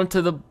up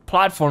onto the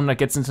platform that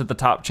gets into the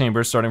top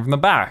chamber starting from the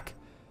back.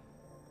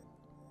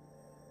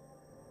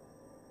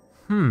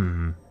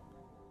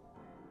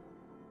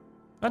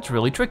 That's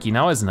really tricky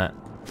now, isn't it?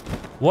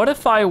 What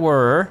if I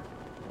were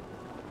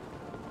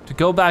to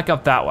go back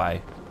up that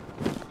way?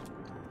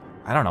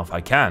 I don't know if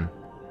I can.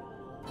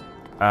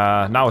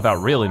 Not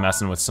without really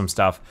messing with some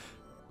stuff.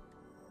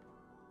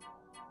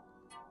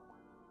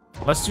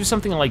 Let's do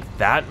something like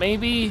that,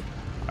 maybe?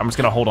 I'm just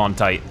gonna hold on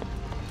tight.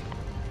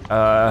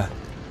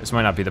 This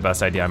might not be the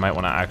best idea. I might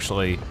wanna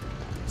actually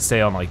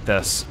stay on like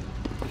this.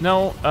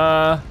 No,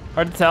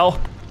 hard to tell.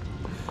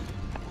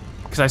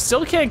 Because I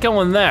still can't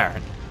go in there.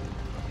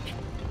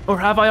 Or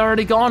have I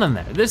already gone in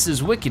there? This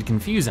is wicked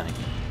confusing.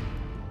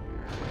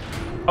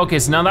 Okay,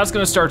 so now that's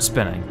gonna start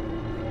spinning.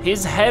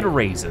 His head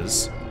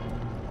raises,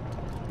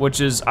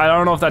 which is, I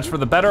don't know if that's for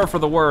the better or for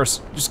the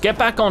worse. Just get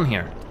back on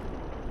here.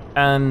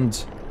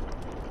 And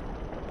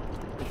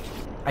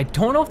I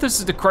don't know if this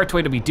is the correct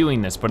way to be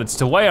doing this, but it's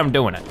the way I'm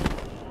doing it.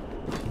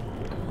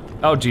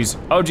 Oh geez,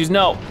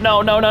 no,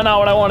 not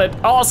what I wanted.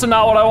 Also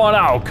not what I want,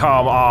 oh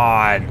come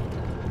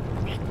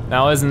on.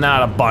 Now isn't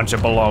that a bunch of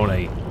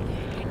baloney?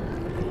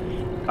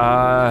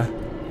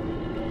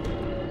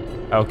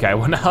 Okay,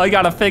 well now I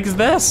gotta fix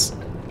this.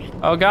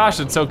 Oh gosh,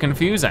 it's so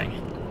confusing.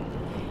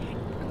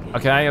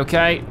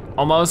 Okay,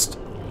 almost.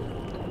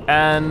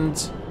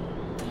 And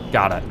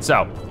got it.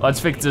 So let's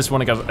fix this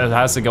one. It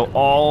has to go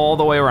all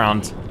the way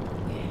around.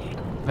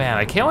 Man,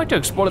 I can't wait to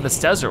explore this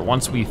desert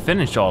once we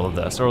finish all of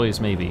this, or at least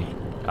maybe.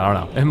 I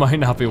don't know, it might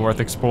not be worth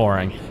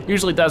exploring.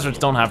 Usually deserts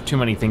don't have too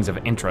many things of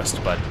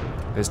interest, but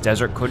this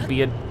desert could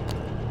be a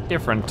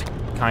different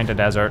kind of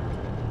desert.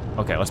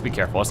 Okay, let's be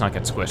careful. Let's not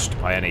get squished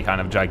by any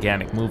kind of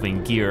gigantic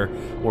moving gear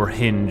or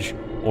hinge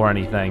or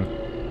anything.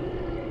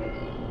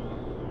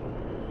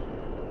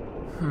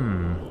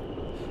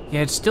 Yeah,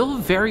 it's still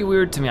very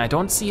weird to me. I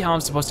don't see how I'm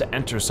supposed to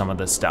enter some of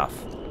this stuff.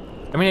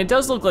 I mean, it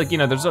does look like, you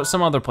know, there's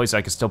some other place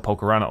I could still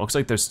poke around. It looks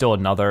like there's still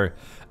another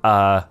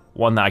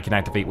one that I can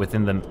activate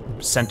within the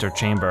center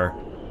chamber.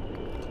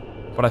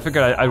 But I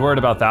figured I'd worry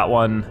about that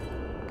one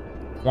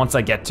once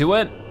I get to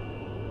it.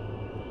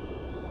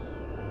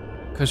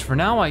 Because for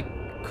now I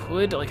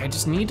could, like, I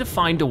just need to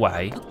find a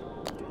way.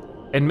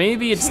 And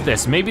maybe it's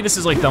this. Maybe this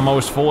is like the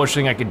most foolish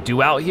thing I could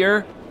do out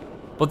here.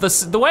 But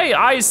the way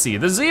I see,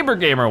 the Zebra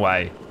Gamer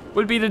way,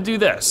 would be to do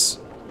this.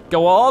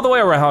 Go all the way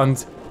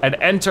around and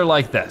enter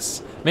like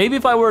this. Maybe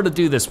if I were to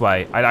do this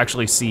way, I'd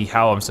actually see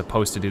how I'm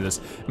supposed to do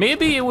this.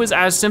 Maybe it was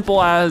as simple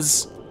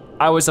as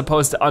I was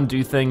supposed to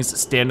undo things,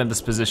 stand in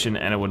this position,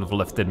 and it would have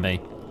lifted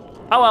me.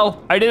 Oh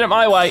well, I did it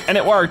my way, and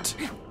it worked.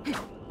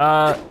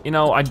 You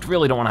know, I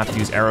really don't wanna have to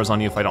use arrows on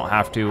you if I don't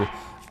have to.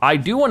 I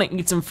do wanna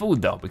eat some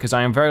food though, because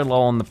I am very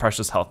low on the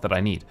precious health that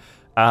I need.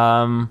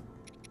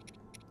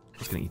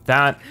 Just gonna eat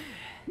that.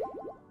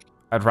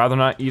 I'd rather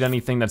not eat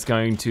anything that's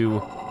going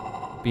to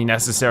be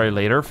necessary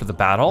later for the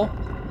battle.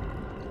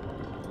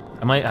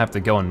 I might have to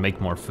go and make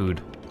more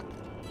food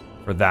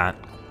for that.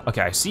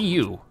 Okay, I see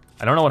you.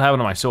 I don't know what happened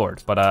to my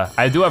sword, but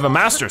I do have a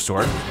master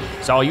sword,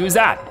 so I'll use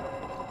that.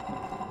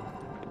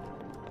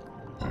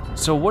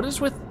 So what is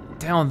with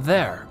down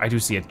there? I do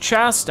see a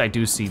chest, I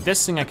do see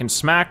this thing I can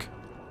smack,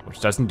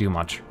 which doesn't do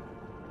much.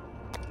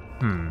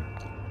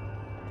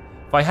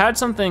 If I had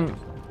something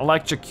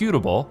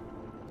electrocutable,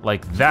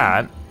 like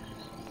that,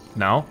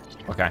 no?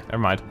 Okay, never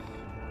mind.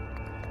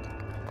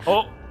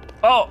 Oh,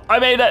 I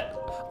made it.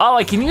 Oh,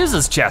 I can use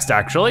this chest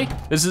actually.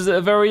 This is a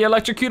very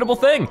electrocutable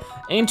thing.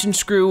 Ancient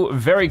screw,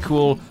 very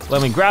cool.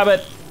 Let me grab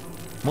it,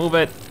 move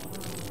it,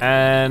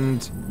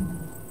 and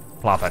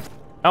plop it.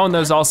 Oh, and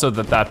there's also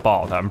that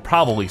ball that I'm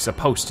probably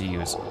supposed to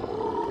use.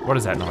 What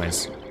is that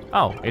noise?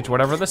 Oh, it's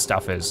whatever this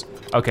stuff is.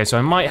 Okay, so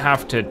I might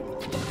have to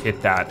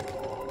hit that.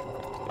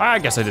 I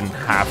guess I didn't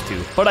have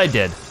to, but I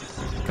did.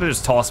 Could've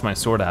just tossed my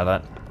sword at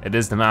it. It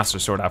is the master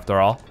sword after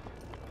all.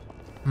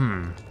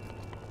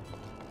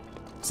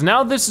 So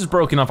now this is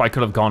broken up, I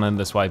could have gone in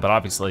this way, but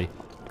obviously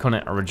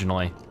couldn't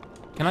originally.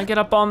 Can I get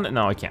up on,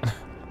 no I can't.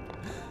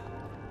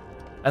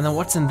 And then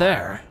what's in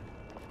there?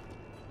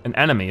 An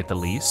enemy at the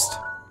least.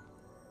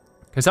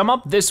 Cause I'm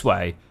up this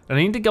way, and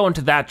I need to go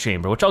into that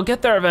chamber, which I'll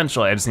get there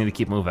eventually, I just need to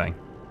keep moving.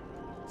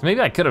 So maybe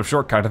I could have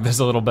shortcutted this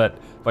a little bit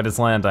by just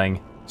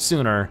landing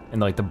sooner in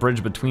like the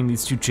bridge between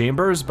these two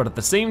chambers, but at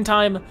the same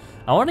time,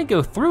 I wanna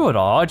go through it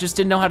all, I just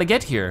didn't know how to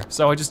get here,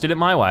 so I just did it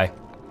my way.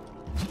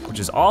 Which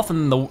is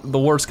often the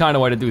worst kind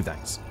of way to do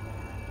things.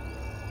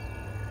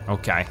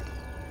 Okay,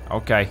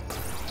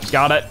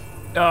 got it.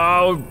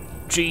 Oh,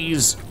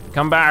 jeez,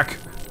 come back.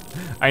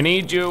 I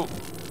need you.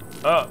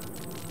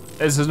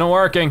 This isn't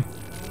working.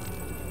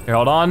 Here,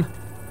 hold on,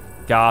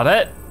 got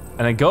it.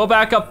 And then go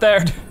back up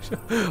there.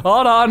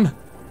 Hold on.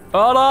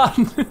 Come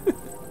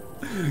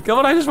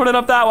on, I just put it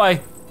up that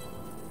way.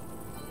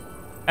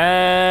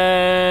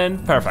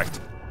 And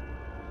perfect.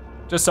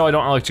 Just so I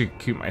don't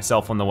electrocute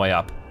myself on the way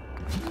up.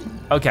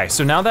 Okay,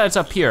 so now that it's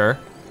up here,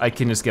 I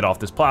can just get off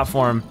this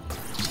platform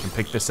and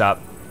pick this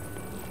up.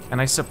 And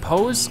I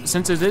suppose,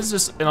 since it is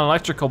just an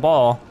electrical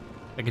ball,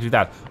 I can do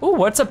that. Ooh,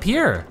 what's up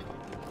here?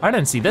 I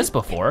didn't see this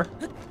before.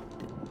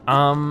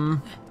 I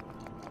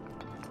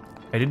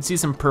did see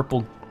some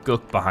purple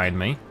gook behind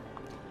me.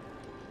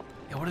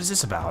 Yeah, what is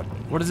this about?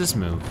 What does this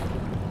move?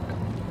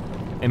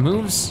 It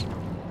moves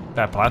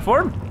that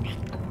platform?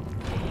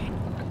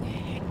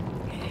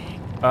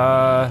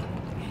 The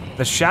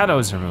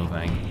shadows are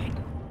moving.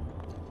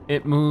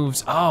 It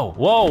moves, oh,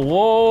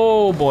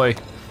 whoa, boy.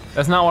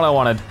 That's not what I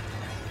wanted.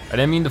 I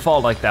didn't mean to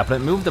fall like that,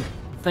 but it moved the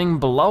thing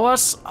below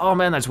us? Oh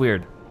man, that's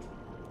weird.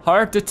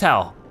 Hard to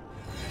tell.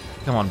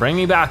 Come on, bring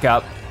me back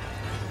up.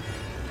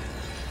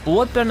 But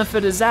what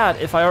benefit is that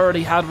if I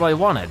already had what I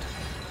wanted?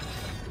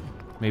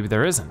 Maybe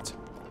there isn't.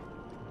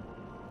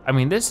 I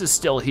mean, this is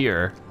still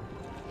here.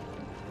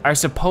 I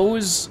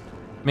suppose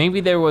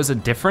maybe there was a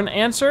different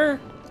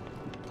answer?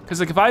 Because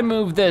like if I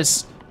move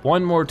this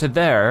one more to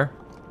there,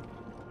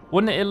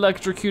 wouldn't it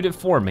electrocute it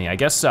for me? I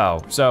guess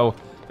so. So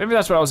maybe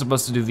that's what I was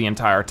supposed to do the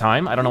entire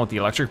time. I don't know what the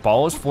electric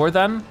ball is for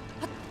then.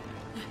 All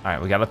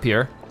right, we got up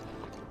here.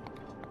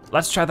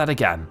 Let's try that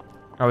again.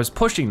 I was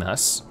pushing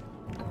this.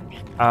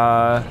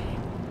 There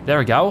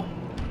we go.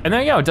 And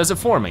there you go, it does it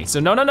for me. So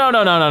no.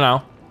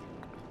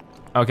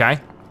 Okay.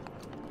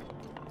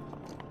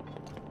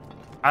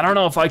 I don't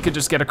know if I could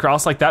just get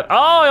across like that. Oh,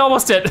 I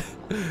almost did.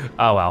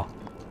 Oh well.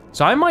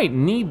 So I might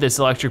need this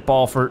electric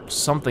ball for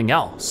something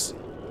else.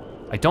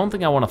 I don't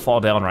think I want to fall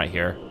down right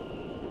here.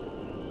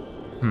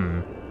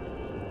 I'm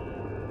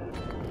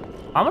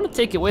gonna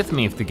take it with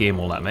me if the game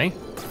will let me,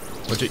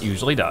 which it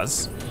usually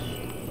does.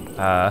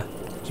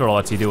 Sort of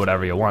lets you do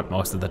whatever you want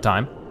most of the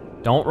time.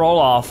 Don't roll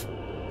off.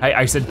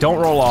 I said don't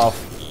roll off.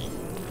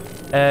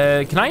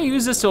 Can I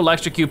use this to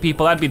electrocute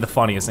people? That'd be the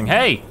funniest thing.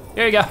 Hey,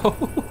 here you go.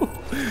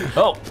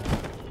 Oh,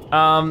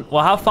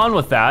 well have fun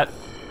with that.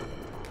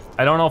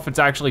 I don't know if it's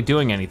actually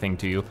doing anything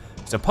to you.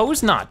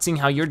 Suppose not, seeing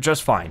how you're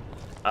just fine.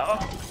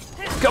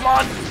 Come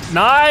on,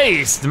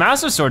 nice! The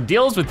Master Sword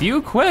deals with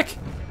you quick.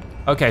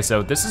 Okay,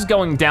 so this is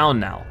going down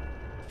now.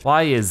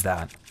 Why is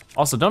that?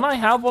 Also, don't I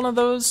have one of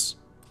those?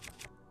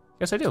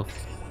 Yes, I do.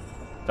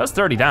 Does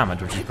 30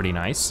 damage, which is pretty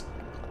nice.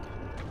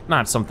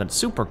 Not something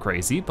super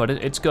crazy, but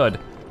it's good.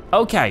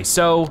 Okay,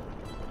 so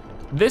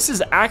this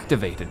is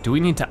activated. Do we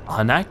need to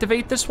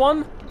unactivate this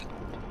one?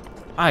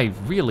 I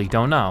really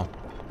don't know.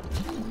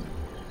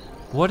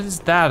 What is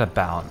that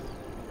about?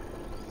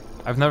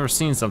 I've never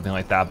seen something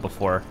like that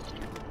before.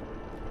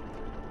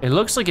 It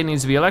looks like it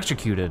needs to be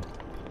electrocuted,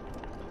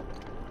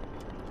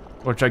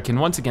 which I can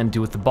once again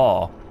do with the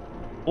ball.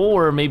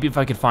 Or maybe if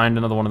I could find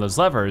another one of those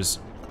levers,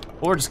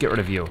 or just get rid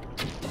of you.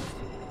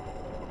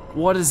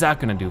 What is that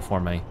gonna do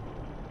for me?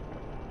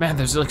 Man,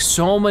 there's like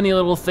so many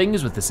little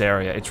things with this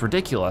area, it's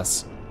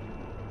ridiculous.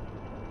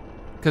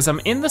 Because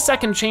I'm in the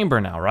second chamber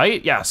now,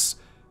 right? Yes.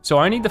 So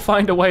I need to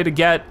find a way to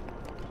get,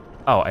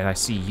 oh, and I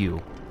see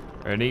you.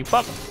 Ready,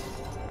 pop.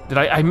 Did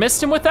I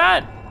missed him with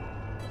that?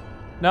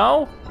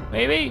 No,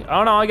 maybe?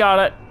 Oh no, I got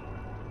it.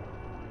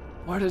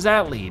 Where does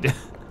that lead?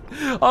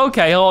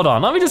 Okay, hold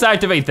on, let me just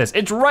activate this.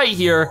 It's right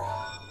here,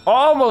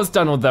 almost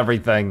done with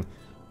everything.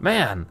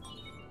 Man.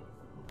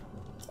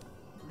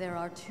 There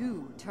are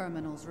 2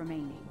 terminals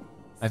remaining.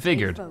 I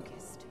figured. Stay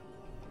focused.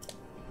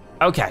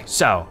 Okay,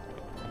 so.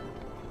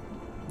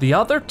 The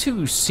other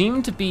 2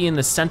 seem to be in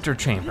the center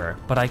chamber,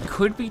 but I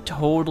could be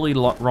totally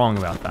wrong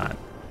about that.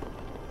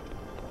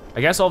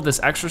 I guess all of this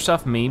extra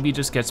stuff maybe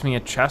just gets me a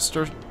chest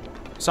or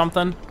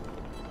something.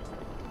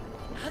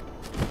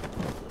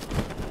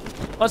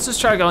 Let's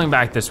just try going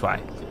back this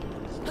way.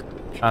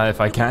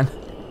 If I can.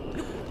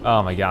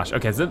 Oh my gosh,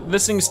 okay, so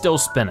this thing's still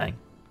spinning,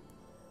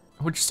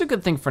 which is a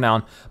good thing for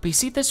now. But you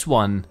see, this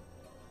one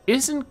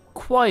isn't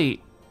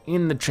quite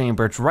in the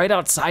chamber, it's right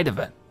outside of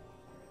it.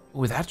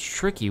 Ooh, that's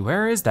tricky.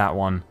 Where is that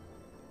one?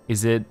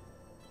 Is it?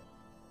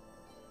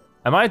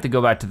 I might have to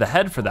go back to the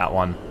head for that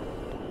one.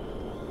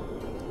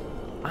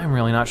 I'm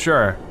really not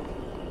sure.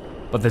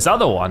 But this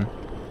other one,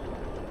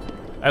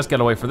 I just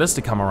gotta wait for this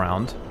to come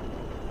around.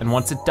 And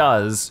once it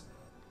does,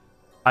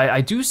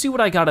 I do see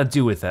what I gotta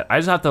do with it. I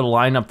just have to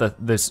line up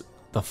the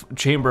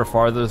chamber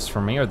farthest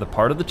from me, or the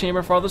part of the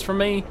chamber farthest from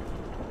me,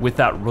 with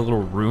that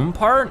little room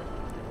part.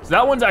 So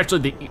that one's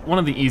actually one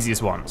of the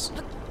easiest ones.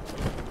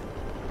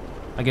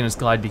 I can just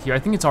glide to here. I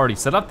think it's already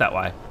set up that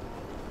way.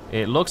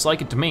 It looks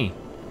like it to me.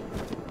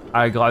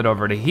 I glide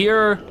over to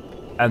here,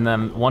 and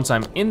then once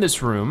I'm in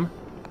this room,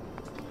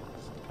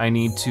 I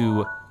need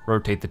to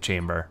rotate the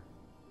chamber.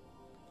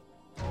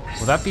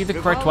 Will that be the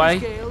correct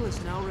way?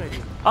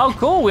 Oh,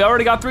 cool, we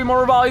already got 3 more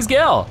Rivali's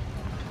Gale.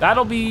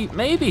 That'll be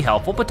maybe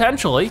helpful,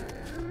 potentially.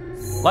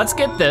 Let's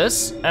get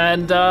this,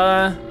 and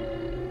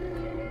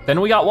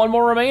then we got 1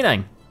 more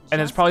remaining.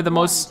 And it's probably the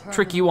most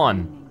tricky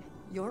one.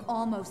 You're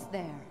almost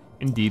there.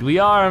 Indeed we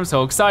are, I'm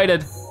so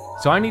excited.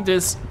 So I need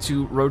this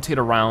to rotate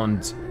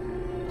around,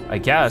 I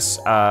guess,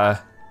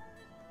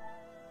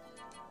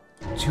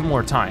 2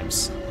 more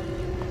times.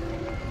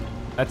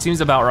 That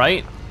seems about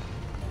right.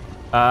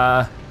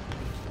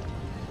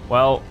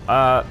 Well,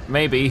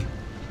 maybe.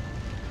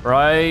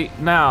 Right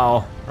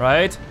now,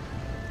 right?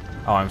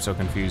 Oh, I'm so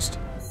confused.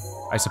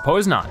 I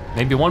suppose not.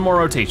 Maybe 1 more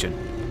rotation.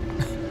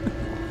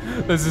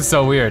 This is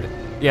so weird.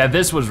 Yeah,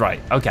 this was right,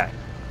 okay.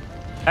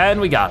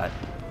 And we got it.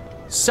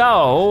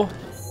 So,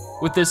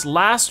 with this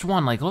last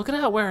one, like, look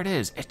at where it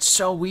is. It's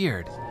so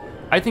weird.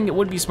 I think it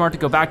would be smart to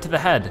go back to the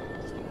head.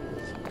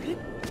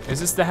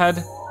 Is this the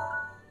head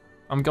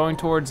I'm going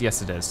towards?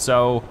 Yes, it is.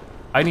 So,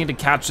 I need to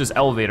catch this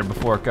elevator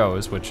before it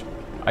goes, which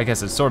I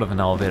guess is sort of an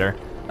elevator.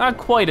 Not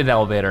quite an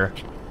elevator,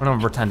 but I'm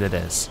gonna pretend it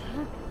is.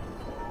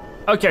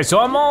 Okay, so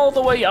I'm all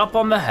the way up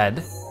on the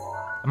head.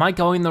 Am I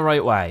going the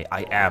right way?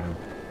 I am.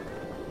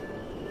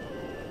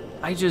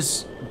 I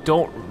just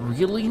don't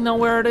really know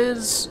where it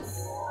is.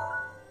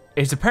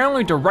 It's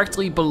apparently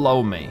directly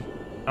below me,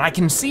 and I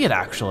can see it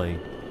actually.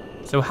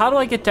 So how do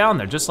I get down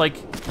there? Just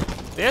like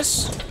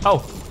this?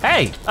 Oh,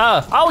 hey,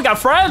 oh, we got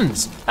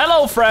friends.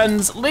 Hello,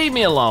 friends, leave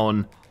me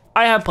alone.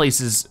 I have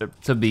places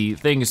to be,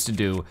 things to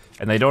do,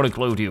 and they don't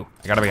include you,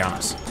 I gotta be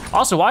honest.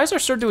 Also, why is our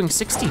sword doing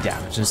 60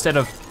 damage instead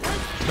of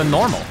the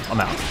normal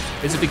amount?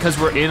 Is it because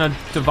we're in a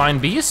Divine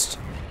Beast?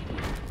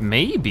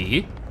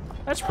 Maybe,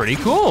 that's pretty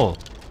cool.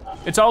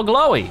 It's all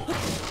glowy.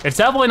 It's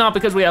definitely not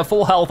because we have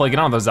full health like in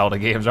all those Zelda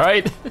games,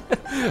 right?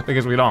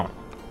 Because we don't.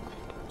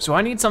 So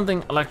I need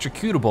something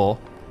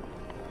electrocutable,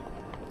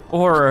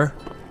 or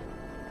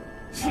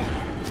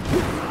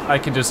I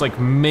can just like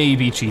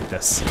maybe cheat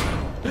this.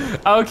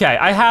 Okay,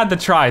 I had to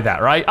try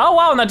that, right? Oh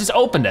wow, and that just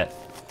opened it.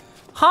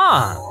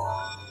 Huh,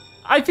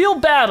 I feel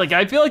bad, like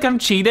I feel like I'm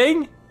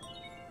cheating,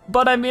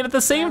 but I mean at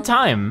the same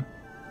time.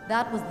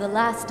 That was the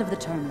last of the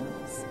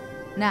terminals.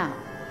 Now,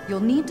 you'll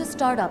need to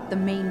start up the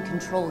main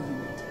control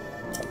unit.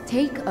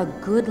 Take a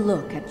good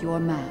look at your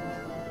map.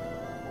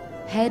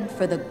 Head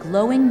for the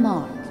glowing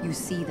mark you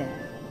see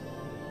there.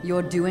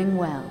 You're doing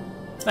well.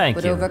 Thank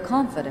you. But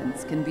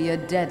overconfidence can be a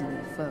deadly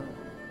foe.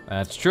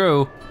 That's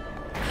true.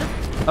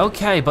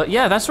 Okay, but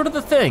yeah, that's sort of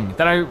the thing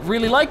that I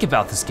really like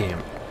about this game,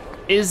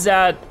 is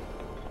that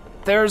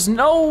there's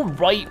no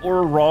right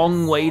or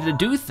wrong way to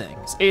do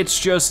things. It's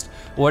just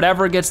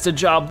whatever gets the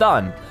job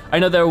done. I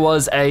know there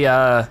was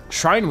a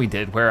shrine we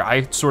did where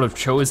I sort of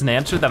chose an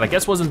answer that I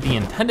guess wasn't the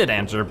intended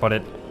answer, but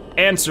it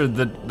answered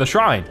the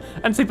shrine.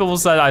 And some people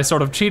said I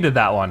sort of cheated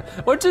that one,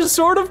 which is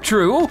sort of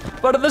true,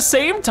 but at the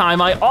same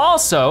time, I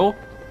also,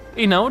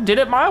 you know, did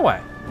it my way.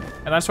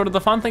 And that's sort of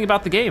the fun thing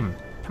about the game.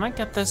 Can I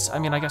get this? I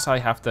mean, I guess I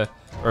have to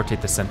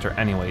rotate the center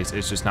anyways.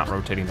 It's just not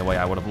rotating the way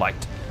I would have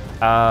liked.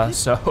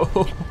 So,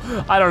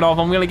 I don't know if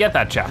I'm gonna get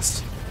that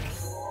chest,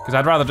 because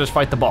I'd rather just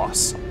fight the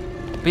boss.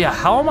 But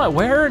yeah,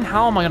 where and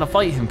how am I gonna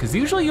fight him? Because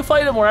usually you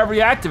fight him wherever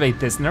you activate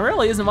this, and there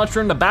really isn't much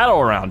room to battle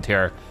around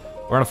here.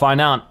 We're gonna find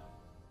out.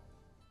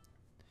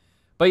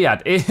 But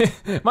yeah,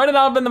 it might have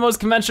not been the most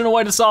conventional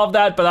way to solve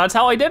that, but that's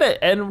how I did it,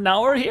 and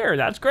now we're here.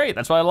 That's great,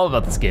 that's what I love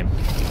about this game.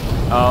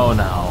 Oh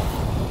no.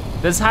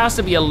 This has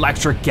to be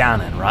Electric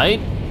Ganon, right?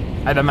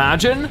 I'd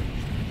imagine.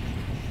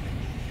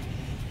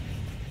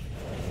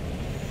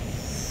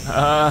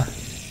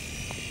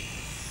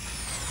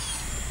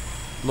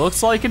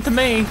 Looks like it to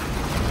me.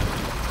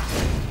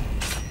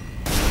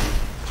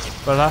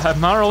 But I'm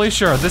not really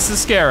sure. This is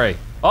scary.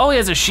 Oh, he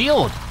has a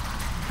shield.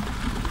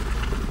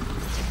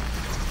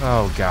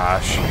 Oh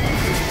gosh.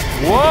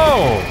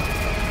 Whoa!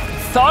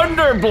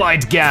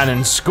 Thunderblight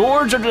Ganon,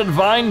 scourge of the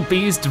divine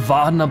beast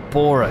Vah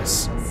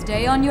Naboris.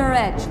 Stay on your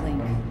edge,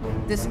 Link.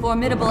 This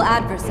formidable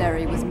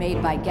adversary was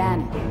made by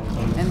Ganon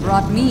and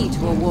brought me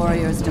to a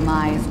warrior's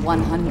demise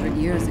 100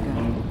 years ago.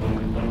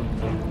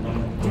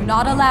 Do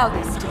not allow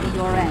this to be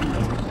your end.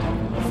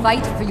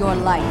 Fight for your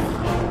life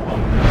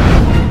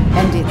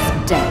and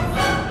its death.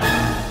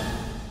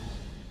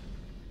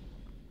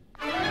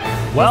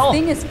 Well, this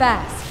thing is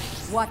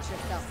fast. Watch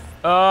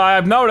yourself.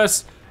 I've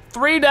noticed.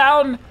 3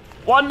 down,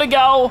 1 to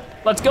go.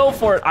 Let's go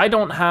for it. I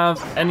don't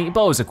have any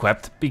bows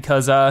equipped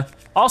because,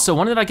 also,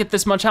 when did I get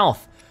this much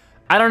health?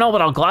 I don't know,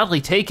 but I'll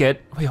gladly take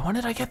it. Wait, when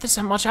did I get this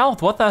much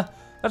health? What the?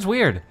 That's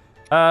weird.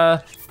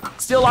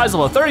 Steel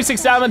Isolo,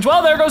 36 damage.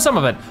 Well, there goes some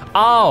of it.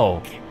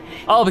 Oh,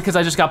 because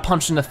I just got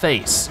punched in the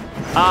face.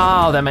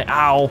 Oh, that may,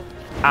 ow.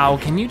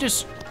 Can you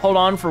just hold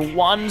on for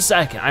 1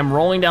 second? I'm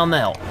rolling down the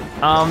hill.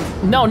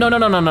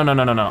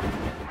 No.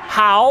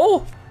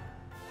 How?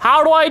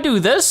 How do I do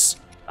this?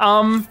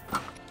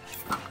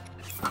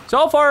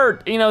 So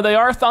far, you know, they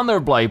are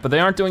Thunderblight, but they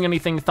aren't doing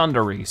anything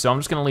thundery, so I'm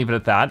just gonna leave it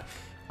at that.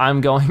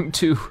 I'm going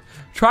to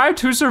try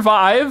to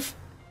survive.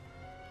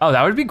 Oh,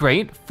 that would be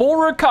great. Full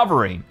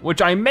recovery,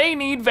 which I may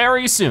need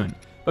very soon,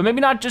 but maybe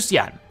not just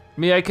yet.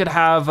 Maybe I could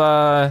have,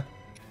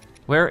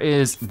 where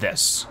is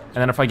this? And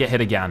then if I get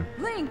hit again.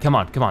 Link. Come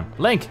on,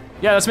 Link.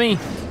 Yeah, that's me.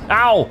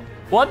 Ow,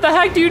 what the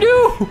heck do you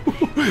do?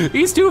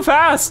 He's too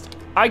fast.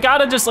 I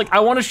gotta just I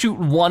wanna shoot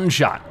 1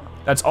 shot.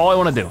 That's all I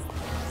wanna do.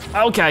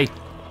 Okay,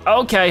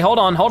 hold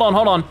on.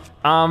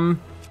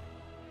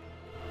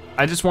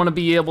 I just wanna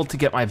be able to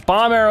get my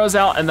bomb arrows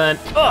out and then,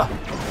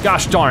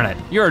 gosh darn it,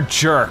 you're a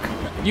jerk.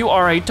 You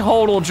are a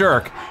total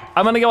jerk.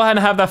 I'm gonna go ahead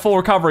and have that full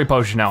recovery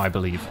potion now, I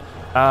believe.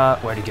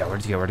 Where'd he go?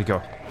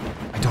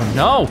 I don't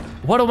know.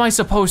 What am I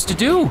supposed to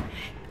do?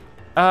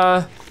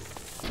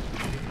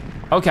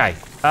 Okay,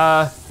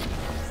 that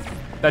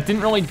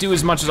didn't really do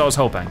as much as I was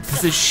hoping.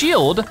 Because his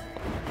shield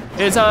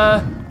is,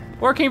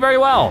 working very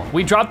well.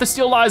 We dropped the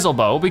Steel Lysel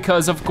bow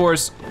because, of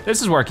course,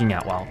 this is working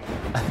out well.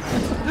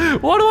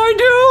 What do I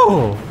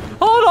do?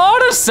 Hold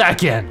on a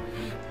second.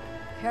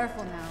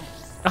 Careful now.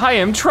 I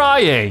am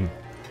trying.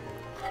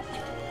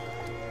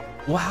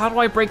 Well, how do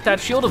I break that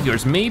shield of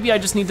yours? Maybe I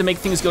just need to make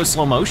things go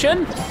slow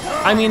motion?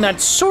 I mean,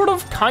 that's sort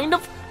of, kind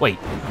of, wait.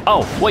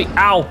 Oh, wait,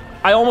 ow.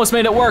 I almost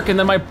made it work and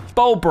then my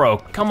bow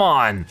broke, come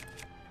on.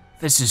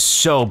 This is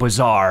so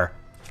bizarre.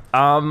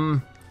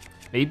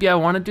 Maybe I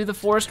wanna do the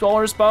Forest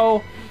Dweller's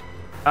bow?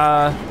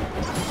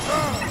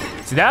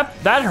 See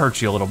that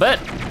hurts you a little bit.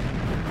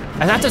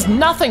 And that does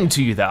nothing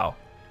to you though.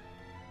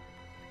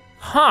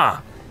 Huh.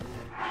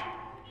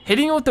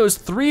 Hitting you with those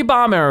 3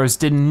 bomb arrows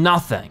did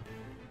nothing.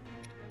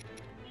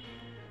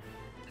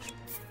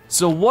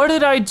 So what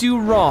did I do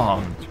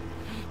wrong?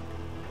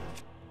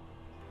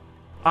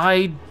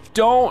 I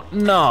don't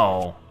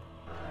know.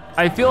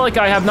 I feel like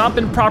I have not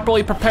been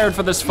properly prepared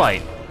for this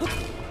fight.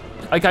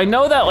 I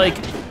know that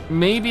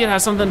maybe it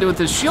has something to do with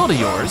this shield of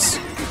yours,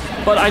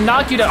 but I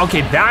knock you down.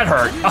 Okay, that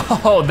hurt.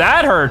 Oh,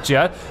 that hurt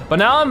you. But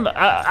now I'm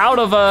out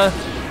of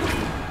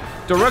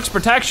Daruk's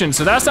protection,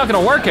 so that's not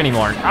gonna work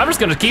anymore. I'm just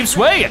gonna keep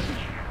swinging.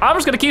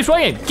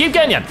 Keep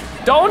getting you.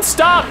 Don't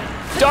stop.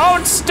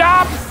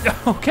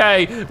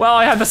 Okay, well,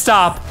 I had to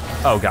stop.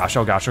 Oh gosh.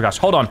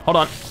 Hold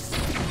on.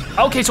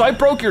 Okay, so I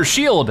broke your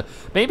shield.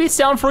 Maybe it's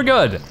down for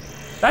good.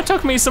 That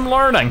took me some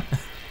learning.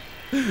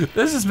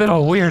 This has been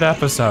a weird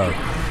episode.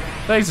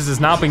 Things has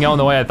not been going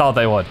the way I thought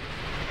they would.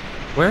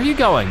 Where are you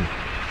going?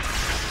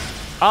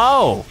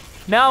 Oh,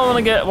 now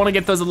I wanna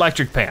get those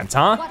electric pants,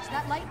 huh? Watch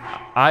that lightning.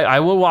 I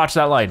will watch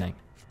that lightning.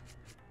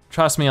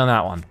 Trust me on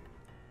that one.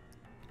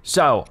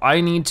 So, I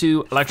need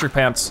to electric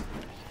pants.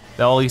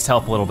 They'll at least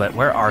help a little bit.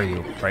 Where are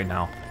you right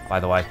now, by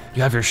the way?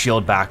 You have your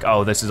shield back.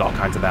 Oh, this is all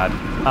kinds of bad.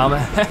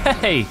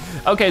 Hey,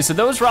 okay, so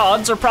those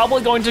rods are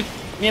probably going to,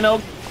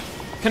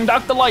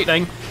 conduct the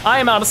lightning. I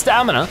am out of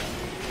stamina.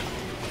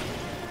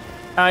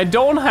 I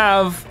don't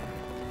have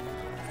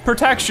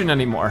protection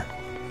anymore.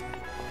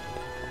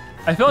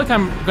 I feel like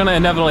I'm gonna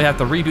inevitably have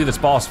to redo this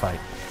boss fight.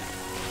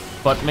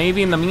 But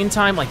maybe in the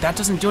meantime, like that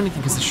doesn't do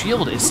anything because the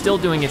shield is still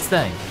doing its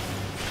thing.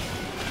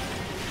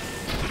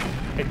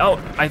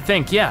 Oh, I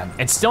think, yeah,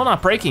 it's still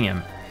not breaking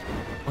him,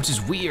 which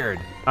is weird.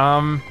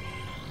 Where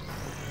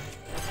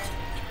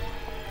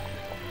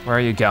are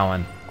you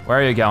going? Where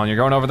are you going? You're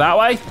going over that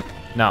way?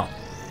 No.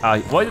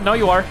 What? No,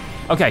 you are.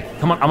 Okay,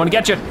 come on, I'm gonna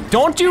get you.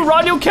 Don't you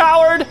run, you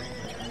coward!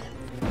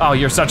 Oh,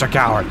 you're such a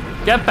coward.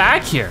 Get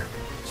back here.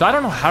 So I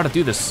don't know how to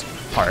do this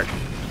part.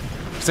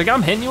 It's like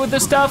I'm hitting you with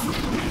this stuff,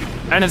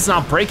 and it's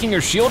not breaking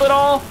your shield at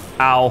all?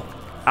 Ow,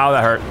 ow,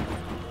 that hurt.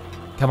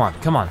 Come on,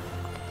 come on.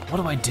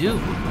 What do I do?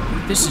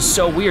 This is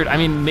so weird. I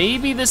mean,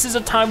 maybe this is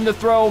a time to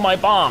throw my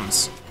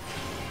bombs,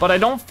 but I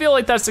don't feel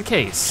like that's the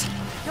case.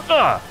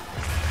 Ugh.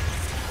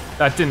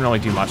 That didn't really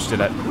do much, did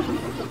it?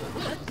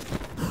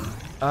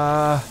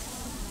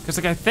 Cause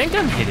like I think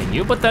I'm hitting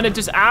you, but then it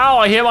just, ow,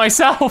 I hit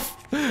myself.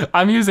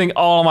 I'm using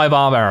all my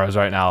bomb arrows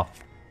right now.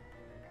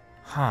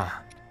 Huh.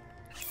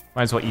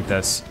 Might as well eat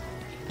this.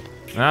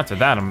 And after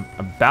that, I'm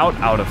about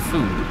out of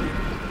food.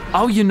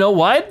 Oh, you know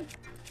what?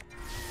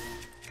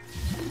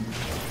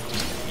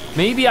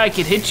 Maybe I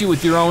could hit you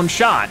with your own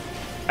shot.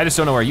 I just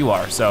don't know where you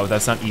are, so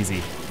that's not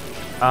easy.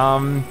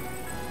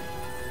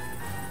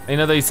 You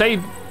know, they say,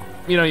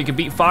 you know, you can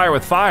beat fire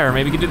with fire.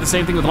 Maybe you can do the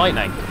same thing with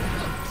lightning.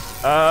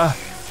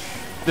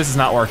 This is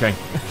not working.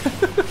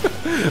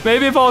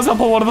 Maybe if I was up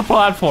on one of the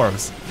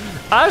platforms.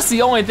 That's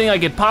the only thing I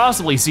could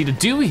possibly see to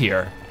do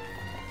here.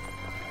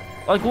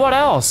 Like, what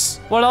else?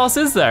 What else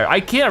is there?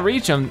 I can't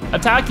reach him.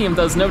 Attacking him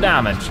does no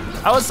damage.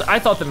 I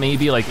thought that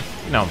maybe, like,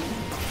 you know,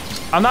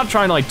 I'm not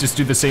trying to like just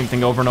do the same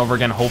thing over and over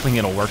again, hoping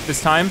it'll work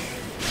this time.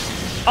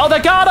 Oh,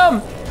 that got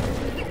him!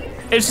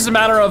 It's just a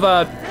matter of,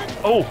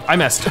 oh, I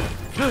missed.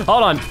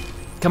 Hold on.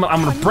 Come on,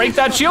 I'm gonna break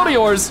that shield of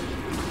yours.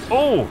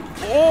 Oh,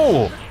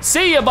 oh,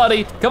 see ya,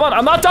 buddy. Come on,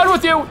 I'm not done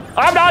with you.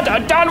 I'm not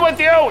done with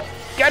you.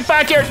 Get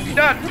back here.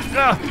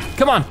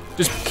 Come on,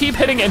 just keep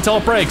hitting it until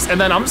it breaks, and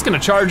then I'm just gonna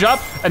charge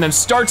up and then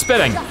start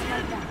spitting.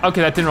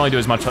 Okay, that didn't really do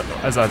as much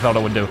as I thought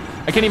it would do.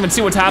 I can't even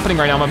see what's happening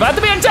right now. I'm about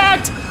to be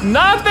attacked.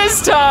 Not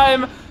this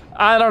time.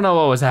 I don't know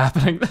what was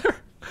happening there.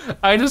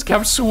 I just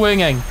kept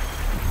swinging.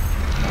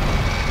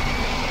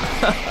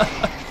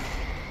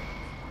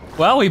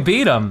 Well, we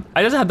beat him.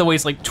 I just had to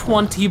waste like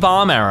 20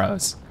 bomb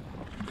arrows.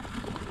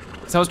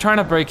 So I was trying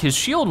to break his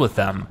shield with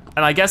them,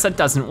 and I guess that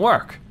doesn't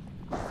work.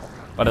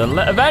 But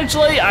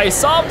eventually I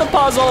solved the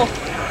puzzle,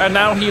 and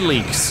now he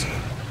leaks.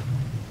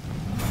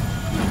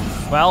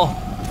 Well,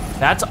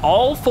 that's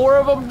all 4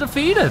 of them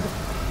defeated.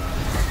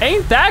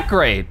 Ain't that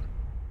great?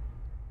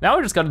 Now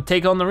we just gotta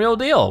take on the real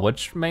deal,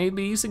 which may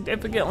be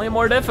significantly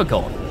more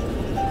difficult.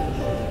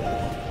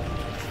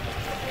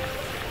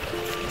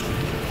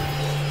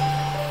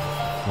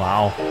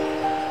 Wow.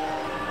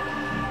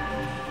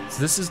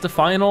 So this is the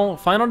final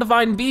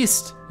divine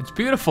beast. It's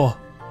beautiful.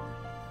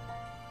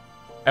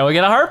 And we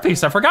get a heart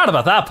piece, I forgot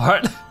about that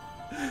part.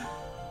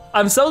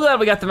 I'm so glad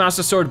we got the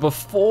Master Sword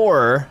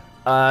before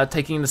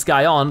taking this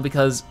guy on,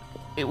 because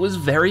it was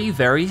very,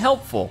 very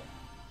helpful.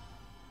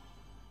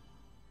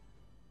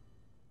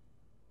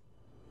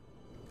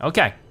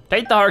 Okay,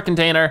 take the heart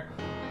container.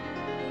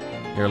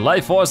 Your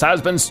life force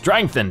has been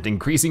strengthened,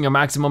 increasing your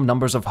maximum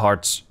numbers of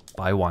hearts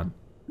by 1.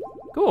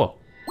 Cool.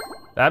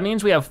 That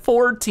means we have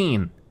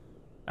 14.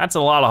 That's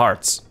a lot of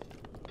hearts.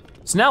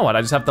 So now what,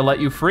 I just have to let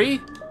you free?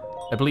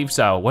 I believe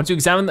so. Once you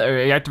examine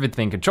or activate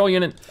the main control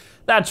unit,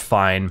 that's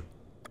fine.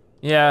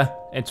 Yeah,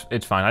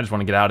 it's fine, I just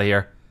wanna get out of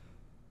here.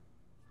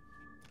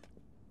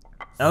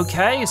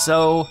 Okay,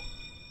 so,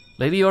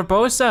 Lady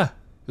Urbosa,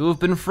 you have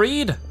been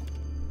freed.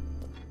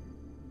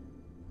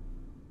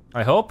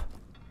 I hope.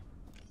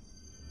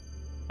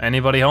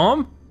 Anybody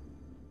home?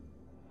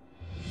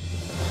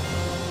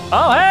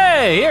 Oh,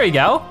 hey, here we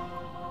go.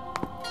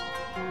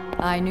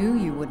 I knew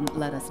you wouldn't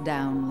let us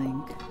down,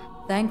 Link.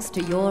 Thanks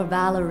to your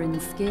valor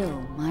and skill,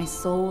 my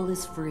soul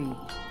is free,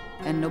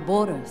 and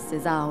Naboris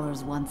is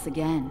ours once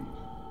again.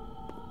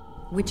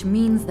 Which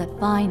means that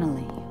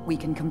finally, we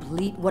can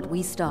complete what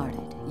we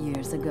started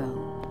years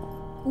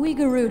ago. We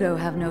Gerudo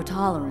have no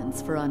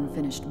tolerance for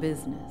unfinished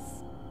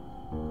business.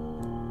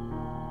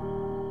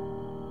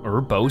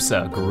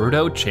 Urbosa,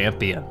 Gerudo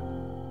champion.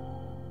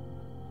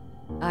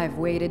 I've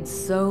waited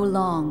so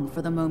long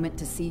for the moment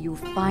to see you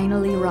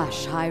finally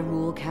rush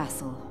Hyrule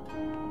Castle.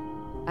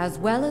 As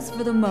well as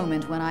for the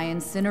moment when I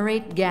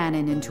incinerate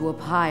Ganon into a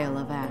pile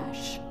of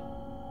ash.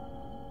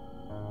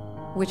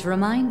 Which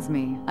reminds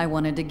me, I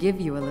wanted to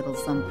give you a little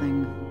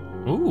something.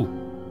 Ooh.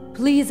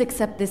 Please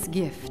accept this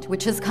gift,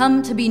 which has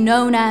come to be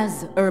known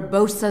as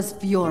Urbosa's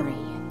Fury.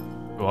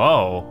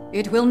 Whoa.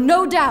 It will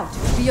no doubt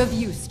be of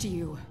use to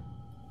you.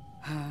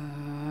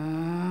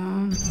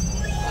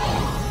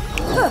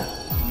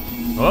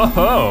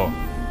 Whoa.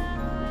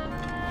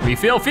 We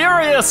feel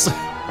furious.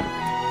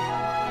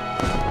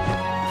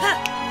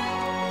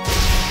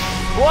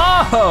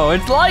 Whoa,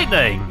 it's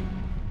lightning.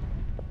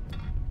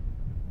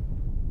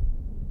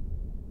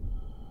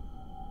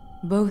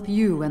 Both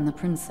you and the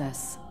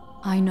princess,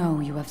 I know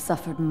you have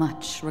suffered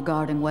much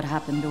regarding what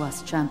happened to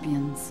us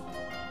champions.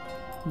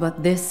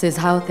 But this is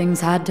how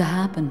things had to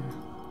happen.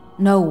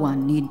 No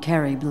one need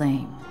carry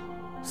blame.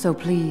 So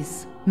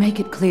please, make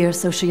it clear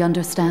so she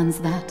understands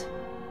that.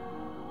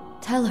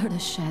 Tell her to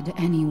shed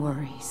any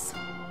worries.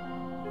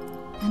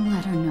 And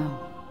let her know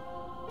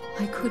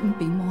I couldn't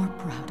be more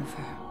proud of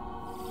her.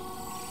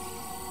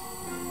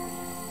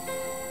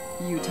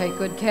 You take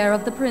good care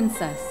of the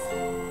princess.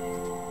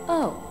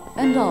 Oh,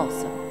 and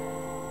also,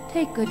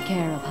 take good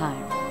care of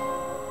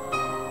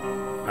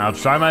Hyrule. I'll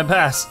try my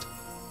best.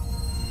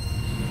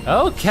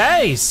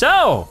 Okay,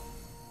 so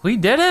we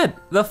did it.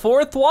 The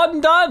 4th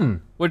one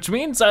done, which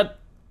means that,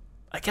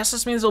 I guess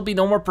this means there'll be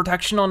no more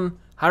protection on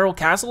Hyrule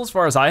Castle as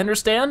far as I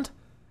understand.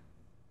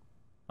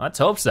 Let's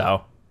hope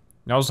so.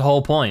 That was the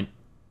whole point.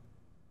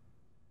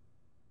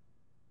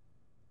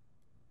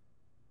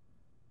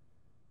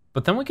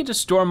 But then we could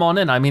just storm on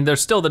in. I mean,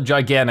 there's still the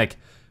gigantic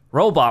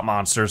robot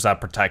monsters that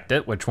protect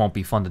it, which won't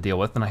be fun to deal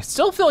with, and I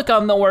still feel like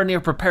I'm nowhere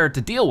near prepared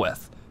to deal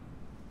with.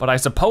 But I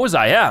suppose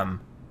I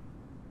am.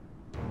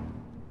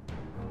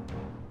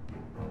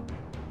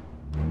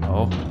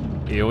 Oh,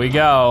 here we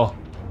go.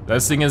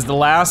 This thing is the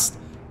last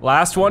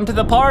one to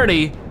the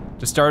party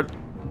to start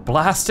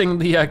blasting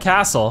the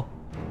castle.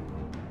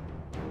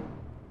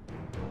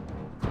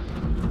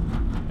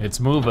 It's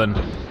moving.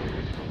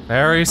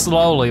 Very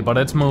slowly, but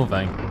it's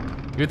moving.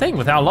 You'd think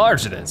with how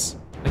large it is,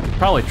 it could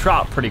probably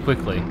drop pretty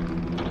quickly,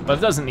 but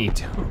it doesn't need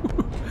to.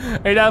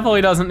 It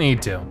definitely doesn't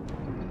need to.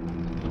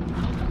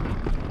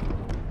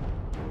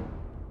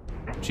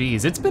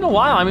 Jeez, it's been a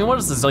while. I mean, what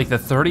is this, like the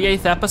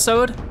 38th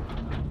episode?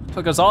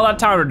 Took us all that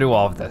time to do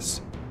all of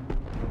this.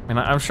 I mean,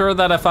 I'm sure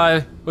that if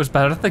I was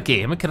better at the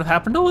game, it could have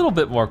happened a little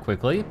bit more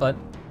quickly, but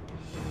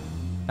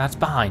that's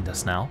behind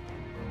us now.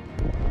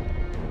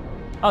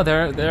 Oh,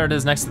 there it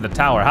is next to the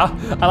tower.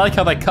 I like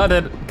how they cut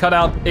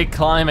out it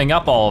climbing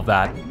up all of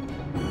that.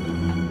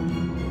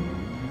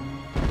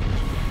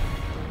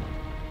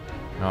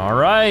 All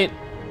right.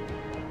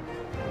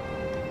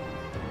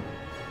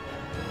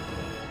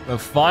 The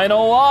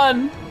final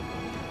one.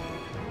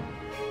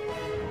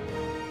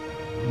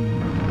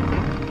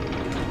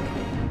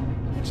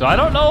 So I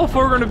don't know if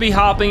we're gonna be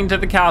hopping to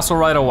the castle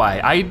right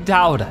away. I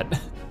doubt it.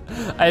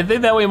 I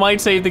think that we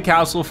might save the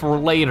castle for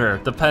later,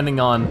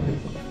 depending on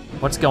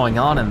what's going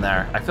on in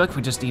there. I feel like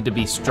we just need to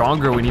be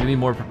stronger. We need to be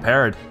more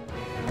prepared.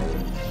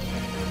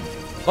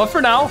 But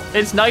for now,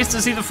 it's nice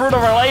to see the fruit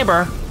of our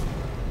labor.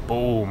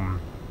 Boom.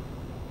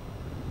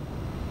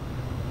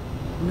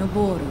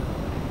 Naboru,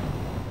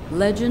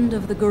 Legend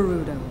of the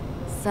Gerudo,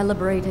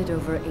 celebrated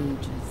over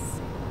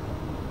ages.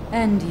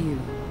 And you,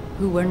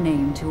 who were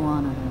named to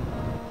honor her.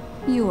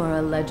 You are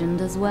a legend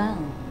as well.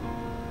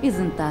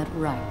 Isn't that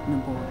right,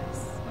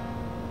 Naboris?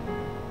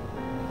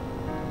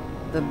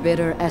 The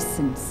bitter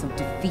essence of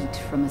defeat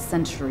from a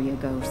century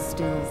ago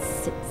still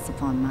sits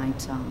upon my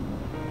tongue.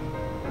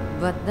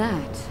 But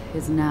that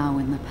is now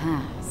in the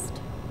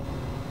past.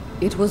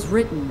 It was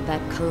written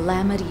that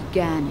Calamity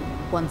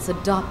Ganon once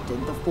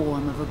adopted the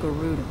form of a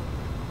Gerudo.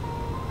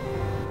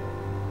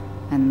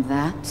 And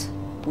that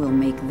will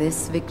make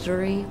this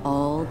victory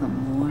all the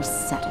more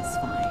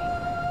satisfying.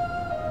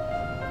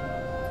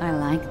 I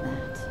like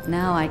that.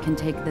 Now I can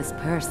take this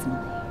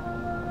personally.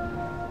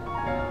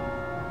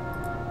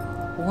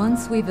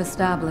 Once we've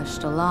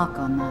established a lock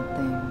on that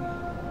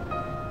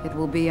thing, it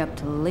will be up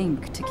to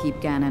Link to keep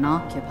Ganon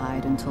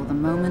occupied until the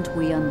moment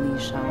we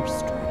unleash our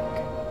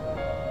strike.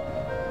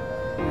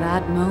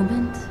 That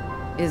moment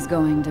is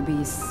going to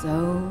be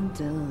so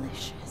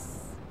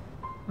delicious.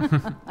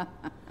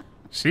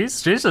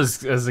 She's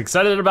as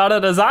excited about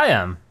it as I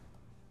am.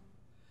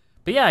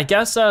 But yeah, I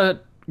guess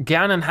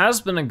Ganon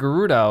has been a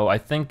Gerudo, I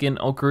think, in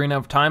Ocarina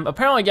of Time.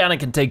 Apparently Ganon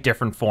can take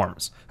different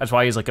forms. That's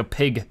why he's like a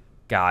pig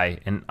guy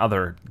in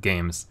other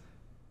games.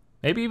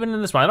 Maybe even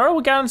in this one. I don't know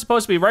what Ganon's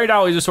supposed to be. Right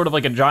now he's just sort of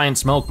like a giant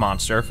smoke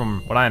monster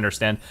from what I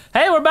understand.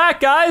 Hey, we're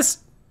back, guys!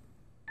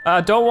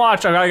 Don't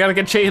watch, I gotta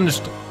get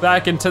changed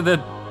back into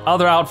the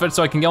other outfit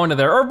so I can go into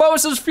there.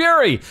 Urbosa's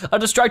Fury, a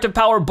destructive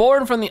power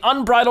born from the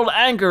unbridled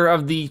anger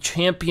of the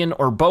champion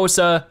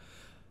Urbosa,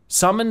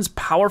 summons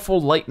powerful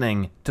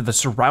lightning to the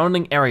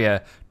surrounding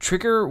area,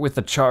 trigger with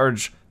a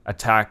charge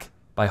attack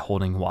by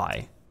holding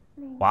Y.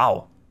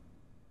 Wow.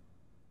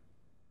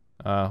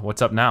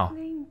 What's up now?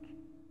 Link.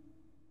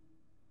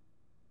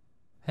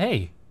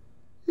 Hey.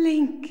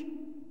 Link.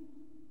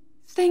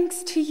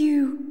 Thanks to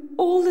you,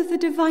 all of the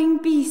divine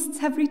beasts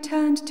have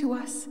returned to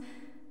us,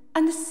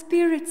 and the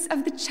spirits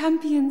of the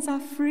champions are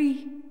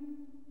free.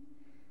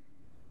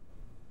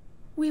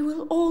 We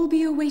will all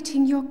be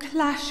awaiting your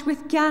clash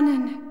with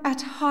Ganon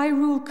at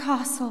Hyrule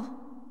Castle.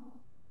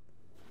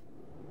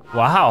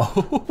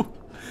 Wow.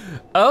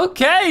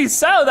 Okay,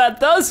 so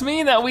that does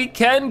mean that we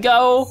can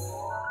go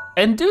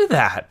and do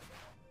that,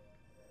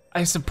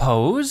 I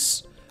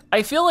suppose.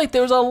 I feel like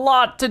there's a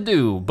lot to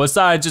do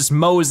besides just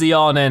mosey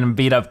on in and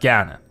beat up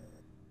Ganon.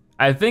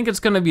 I think it's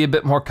gonna be a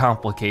bit more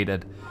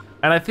complicated.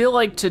 And I feel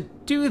like to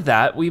do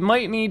that, we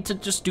might need to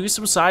just do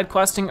some side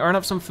questing, earn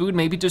up some food,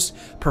 maybe just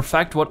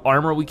perfect what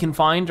armor we can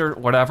find or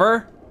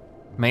whatever.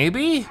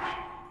 Maybe?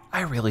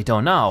 I really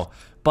don't know.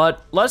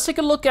 But let's take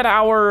a look at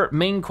our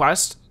main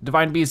quest,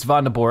 Divine Beast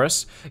Vah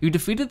Naboris. You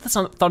defeated the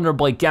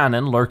Thunderblight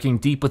Ganon lurking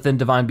deep within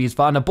Divine Beast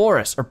Vah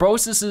Naboris.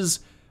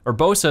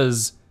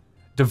 Urbosa's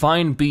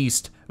Divine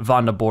Beast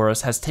Vah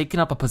Naboris has taken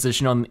up a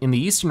position in the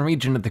eastern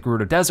region of the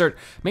Gerudo Desert.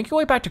 Make your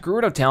way back to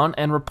Gerudo Town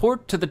and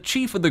report to the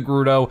chief of the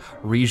Gerudo,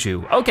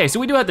 Riju. Okay, so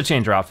we do have to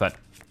change our outfit.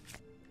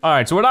 All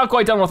right, so we're not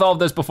quite done with all of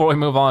this before we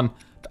move on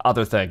to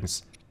other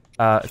things.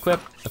 Equip,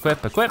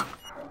 equip, equip.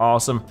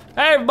 Awesome.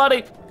 Hey,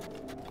 everybody.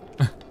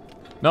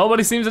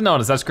 Nobody seems to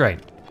notice, that's great.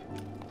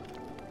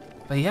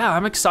 But yeah,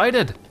 I'm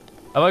excited.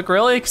 I'm like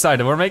really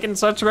excited. We're making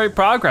such great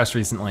progress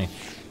recently.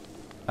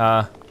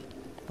 What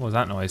was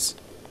that noise?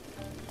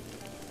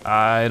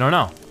 I don't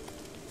know.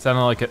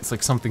 Sounded like it's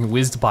like something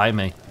whizzed by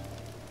me.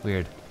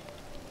 Weird.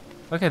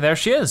 Okay, there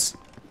she is.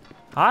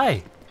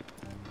 Hi.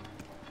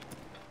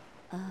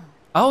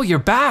 Oh, you're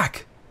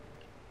back.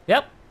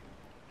 Yep.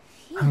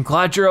 I'm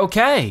glad you're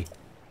okay.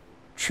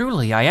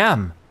 Truly, I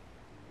am.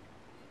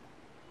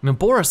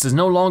 Naboris is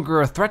no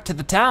longer a threat to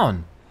the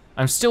town.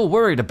 I'm still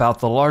worried about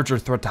the larger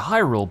threat to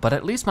Hyrule, but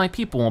at least my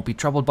people won't be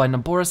troubled by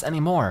Naboris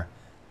anymore.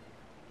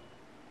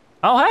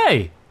 Oh,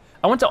 hey!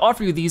 I want to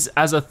offer you these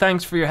as a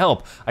thanks for your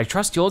help. I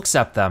trust you'll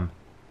accept them.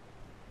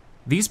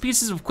 These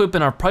pieces of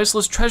equipment are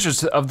priceless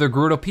treasures of the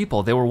Gerudo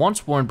people. They were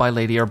once worn by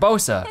Lady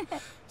Urbosa.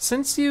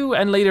 Since you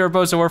and Lady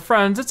Urbosa were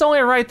friends, it's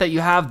only right that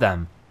you have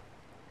them.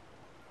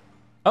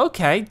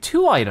 Okay,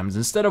 2 items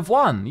instead of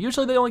 1.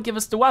 Usually they only give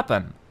us the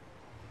weapon.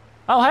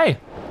 Oh, hey.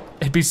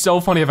 It'd be so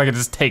funny if I could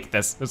just take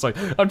this. It's like,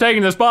 I'm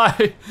taking this,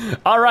 bye.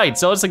 All right,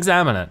 so let's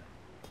examine it.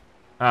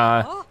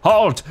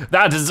 Halt,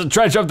 that is the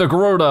treasure of the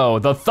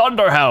Gerudo, the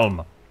Thunder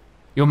Helm.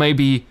 You may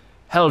be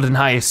held in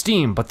high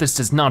esteem, but this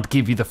does not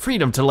give you the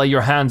freedom to lay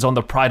your hands on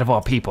the pride of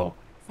our people.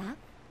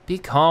 Be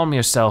calm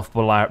yourself,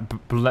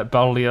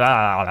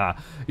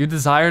 You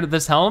desired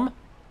this helm?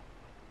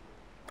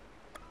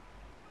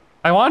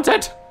 I want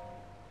it.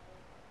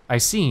 I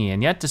see,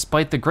 and yet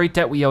despite the great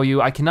debt we owe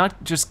you, I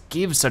cannot just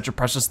give such a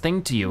precious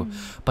thing to you.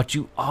 But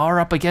you are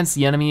up against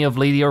the enemy of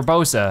Lady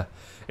Urbosa,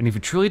 and if you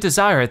truly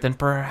desire it, then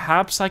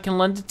perhaps I can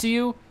lend it to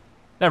you?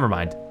 Never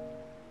mind.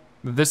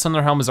 This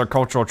Thunder Helm is our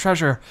cultural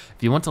treasure.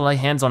 If you want to lay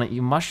hands on it,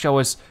 you must show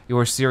us you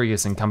are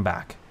serious and come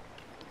back.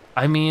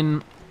 I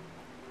mean,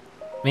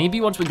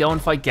 maybe once we go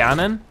and fight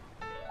Ganon?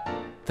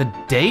 The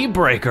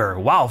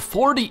Daybreaker, wow,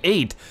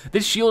 48.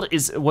 This shield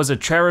was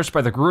cherished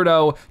by the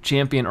Gerudo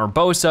champion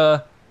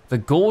Urbosa. The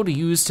gold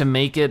used to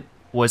make it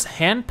was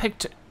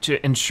handpicked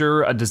to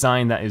ensure a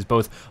design that is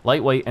both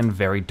lightweight and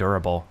very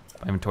durable.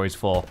 My inventory's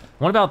full.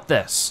 What about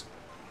this?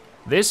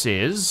 This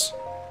is,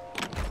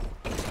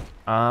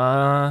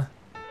 the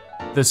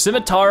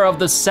Scimitar of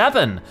the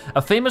Seven,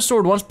 a famous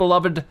sword once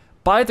beloved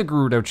by the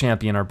Gerudo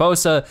champion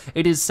Urbosa.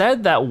 It is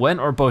said that when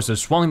Urbosa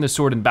swung the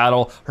sword in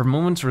battle, her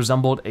movements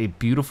resembled a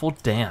beautiful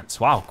dance.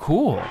 Wow,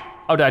 cool.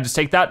 Oh, did I just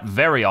take that?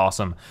 Very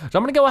awesome. So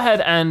I'm gonna go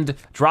ahead and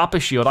drop a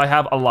shield. I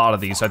have a lot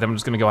of these, so I think I'm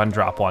just gonna go ahead and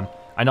drop one.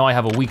 I know I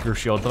have a weaker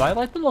shield, but I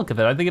like the look of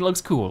it. I think it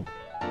looks cool.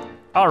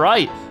 All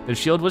right, the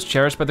shield was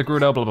cherished by the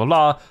Gerudo, blah, blah,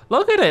 blah.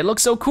 Look at it, it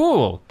looks so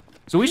cool.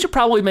 So we should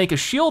probably make a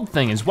shield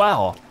thing as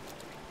well.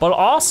 But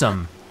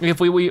awesome,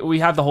 if we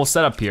have the whole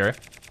setup here.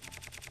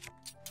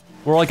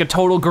 We're like a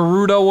total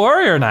Gerudo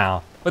warrior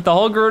now. With the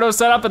whole Gerudo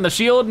setup and the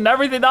shield and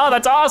everything. Oh,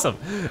 that's awesome.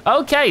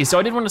 Okay, so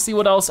I did want to see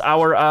what else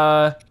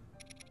our,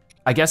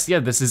 I guess, yeah,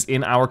 this is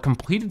in our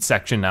completed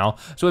section now.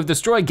 So we've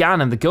destroyed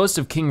Ganon. The ghost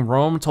of King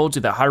Rome told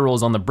you that Hyrule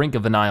is on the brink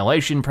of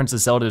annihilation.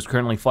 Princess Zelda is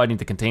currently fighting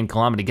to contain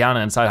Calamity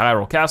Ganon inside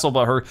Hyrule Castle,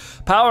 but her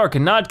power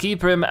cannot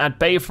keep him at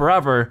bay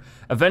forever.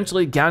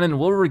 Eventually, Ganon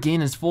will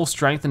regain his full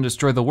strength and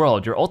destroy the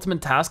world. Your ultimate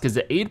task is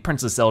to aid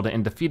Princess Zelda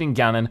in defeating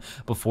Ganon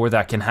before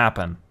that can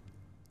happen.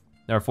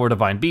 There are 4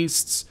 divine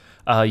beasts.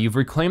 You've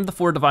reclaimed the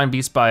 4 divine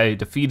beasts by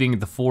defeating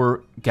the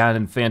 4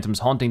 Ganon phantoms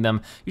haunting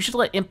them. You should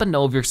let Impa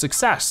know of your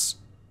success.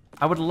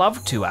 I would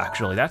love to,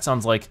 actually. That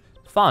sounds like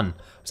fun.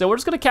 So we're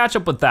just gonna catch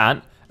up with that,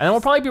 and then we'll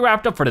probably be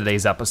wrapped up for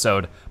today's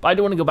episode. But I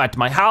do wanna go back to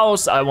my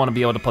house. I wanna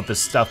be able to put this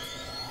stuff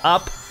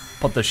up,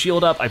 put the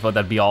shield up. I thought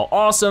that'd be all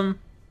awesome.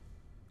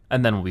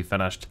 And then we'll be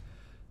finished.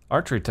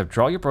 Archery tip,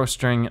 draw your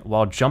bowstring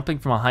while jumping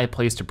from a high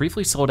place to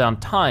briefly slow down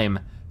time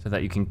so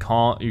that you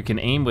can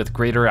aim with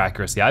greater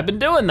accuracy. I've been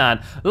doing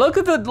that. Look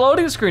at the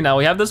loading screen now.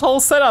 We have this whole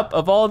setup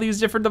of all these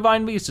different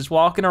divine beasts just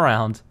walking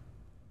around.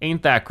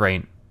 Ain't that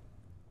great?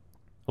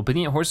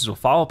 Obedient horses will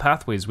follow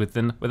pathways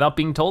without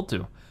being told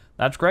to.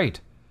 That's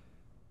great.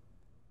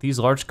 These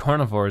large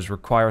carnivores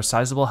require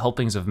sizable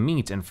helpings of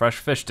meat and fresh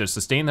fish to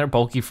sustain their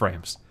bulky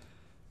frames.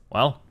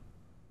 Well,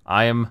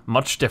 I am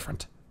much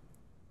different.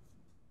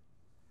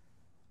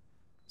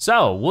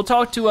 So, we'll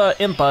talk to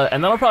Impa,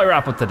 and then I'll probably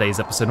wrap up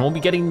today's episode, and we'll be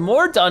getting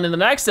more done in the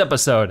next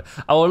episode.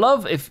 I would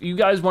love if you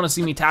guys wanna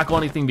see me tackle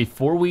anything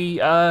before we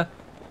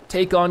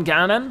take on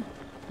Ganon,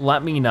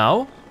 let me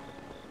know.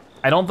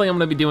 I don't think I'm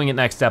gonna be doing it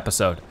next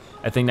episode.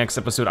 I think next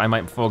episode I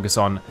might focus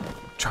on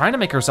trying to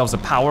make ourselves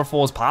as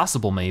powerful as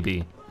possible,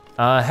 maybe.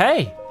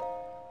 Hey.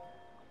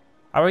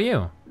 How are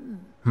you?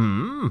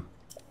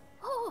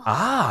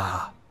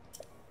 Ah.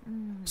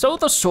 So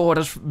the sword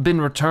has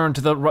been returned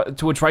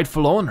to its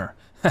rightful owner.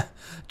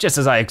 Just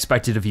as I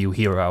expected of you,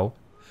 hero.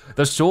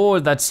 The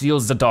sword that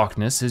seals the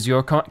darkness is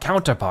your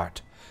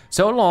counterpart.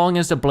 So long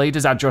as the blade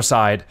is at your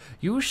side,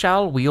 you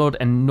shall wield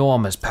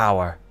enormous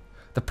power.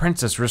 The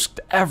princess risked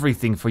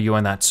everything for you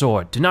in that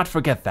sword. Do not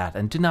forget that,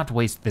 and do not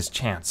waste this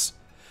chance.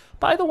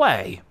 By the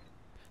way,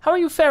 how are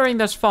you faring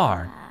thus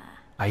far?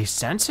 I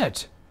sense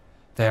it.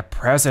 Their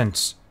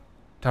presence.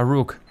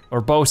 Taruk,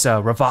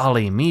 Urbosa,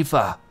 Revali,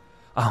 Mifa.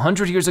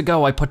 100 years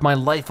ago, I put my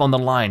life on the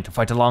line to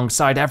fight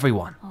alongside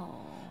everyone.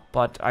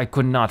 But I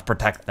could not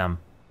protect them.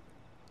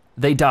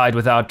 They died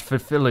without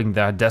fulfilling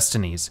their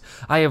destinies.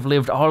 I have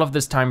lived all of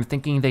this time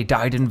thinking they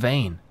died in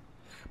vain.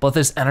 But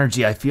this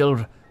energy I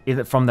feel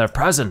from their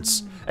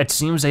presence, it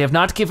seems they have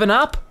not given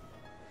up.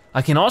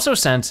 I can also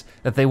sense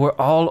that they were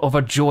all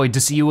overjoyed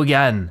to see you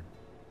again.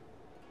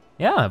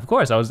 Yeah, of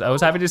course, I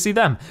was happy to see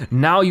them.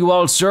 Now you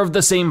all serve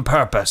the same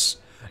purpose.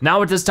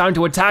 Now it is time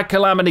to attack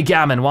Calamity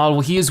Ganon while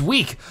he is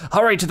weak.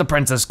 Hurry to the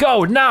princess,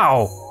 go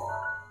now!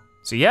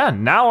 So yeah,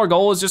 now our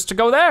goal is just to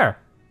go there.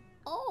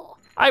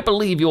 I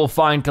believe you will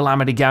find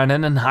Calamity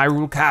Ganon in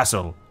Hyrule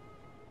Castle.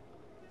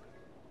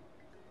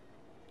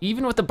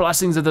 Even with the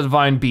blessings of the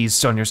divine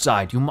beasts on your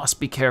side, you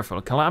must be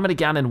careful. Calamity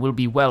Ganon will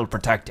be well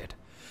protected.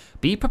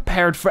 Be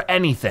prepared for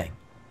anything.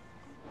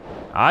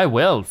 I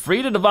will.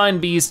 Free the divine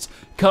beast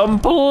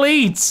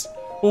complete.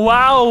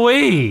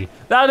 Wowee!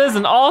 That is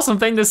an awesome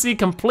thing to see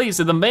complete.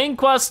 So the main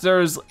quest,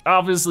 there's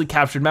obviously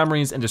captured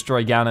memories and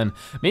destroy Ganon.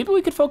 Maybe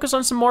we could focus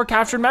on some more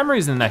captured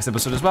memories in the next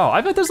episode as well.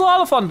 I bet there's a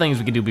lot of fun things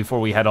we could do before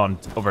we head on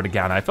over to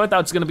Ganon. I feel like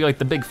that's gonna be like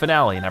the big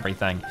finale and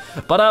everything.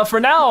 But for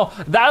now,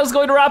 that is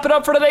going to wrap it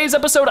up for today's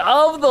episode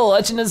of The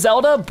Legend of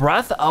Zelda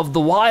Breath of the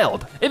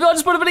Wild. If you like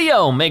this part of the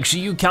video, make sure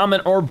you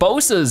comment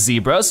Urbosa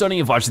Zebra so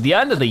you've watched the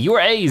end of it. You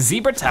are a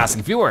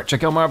Zebra-tastic viewer.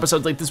 Check out more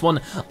episodes like this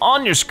one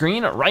on your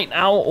screen right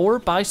now or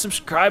by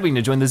subscribing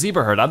to join the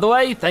Zebra Herd. Either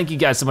way, thank you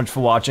guys so much for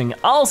watching.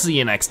 I'll see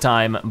you next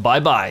time.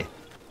 Bye-bye.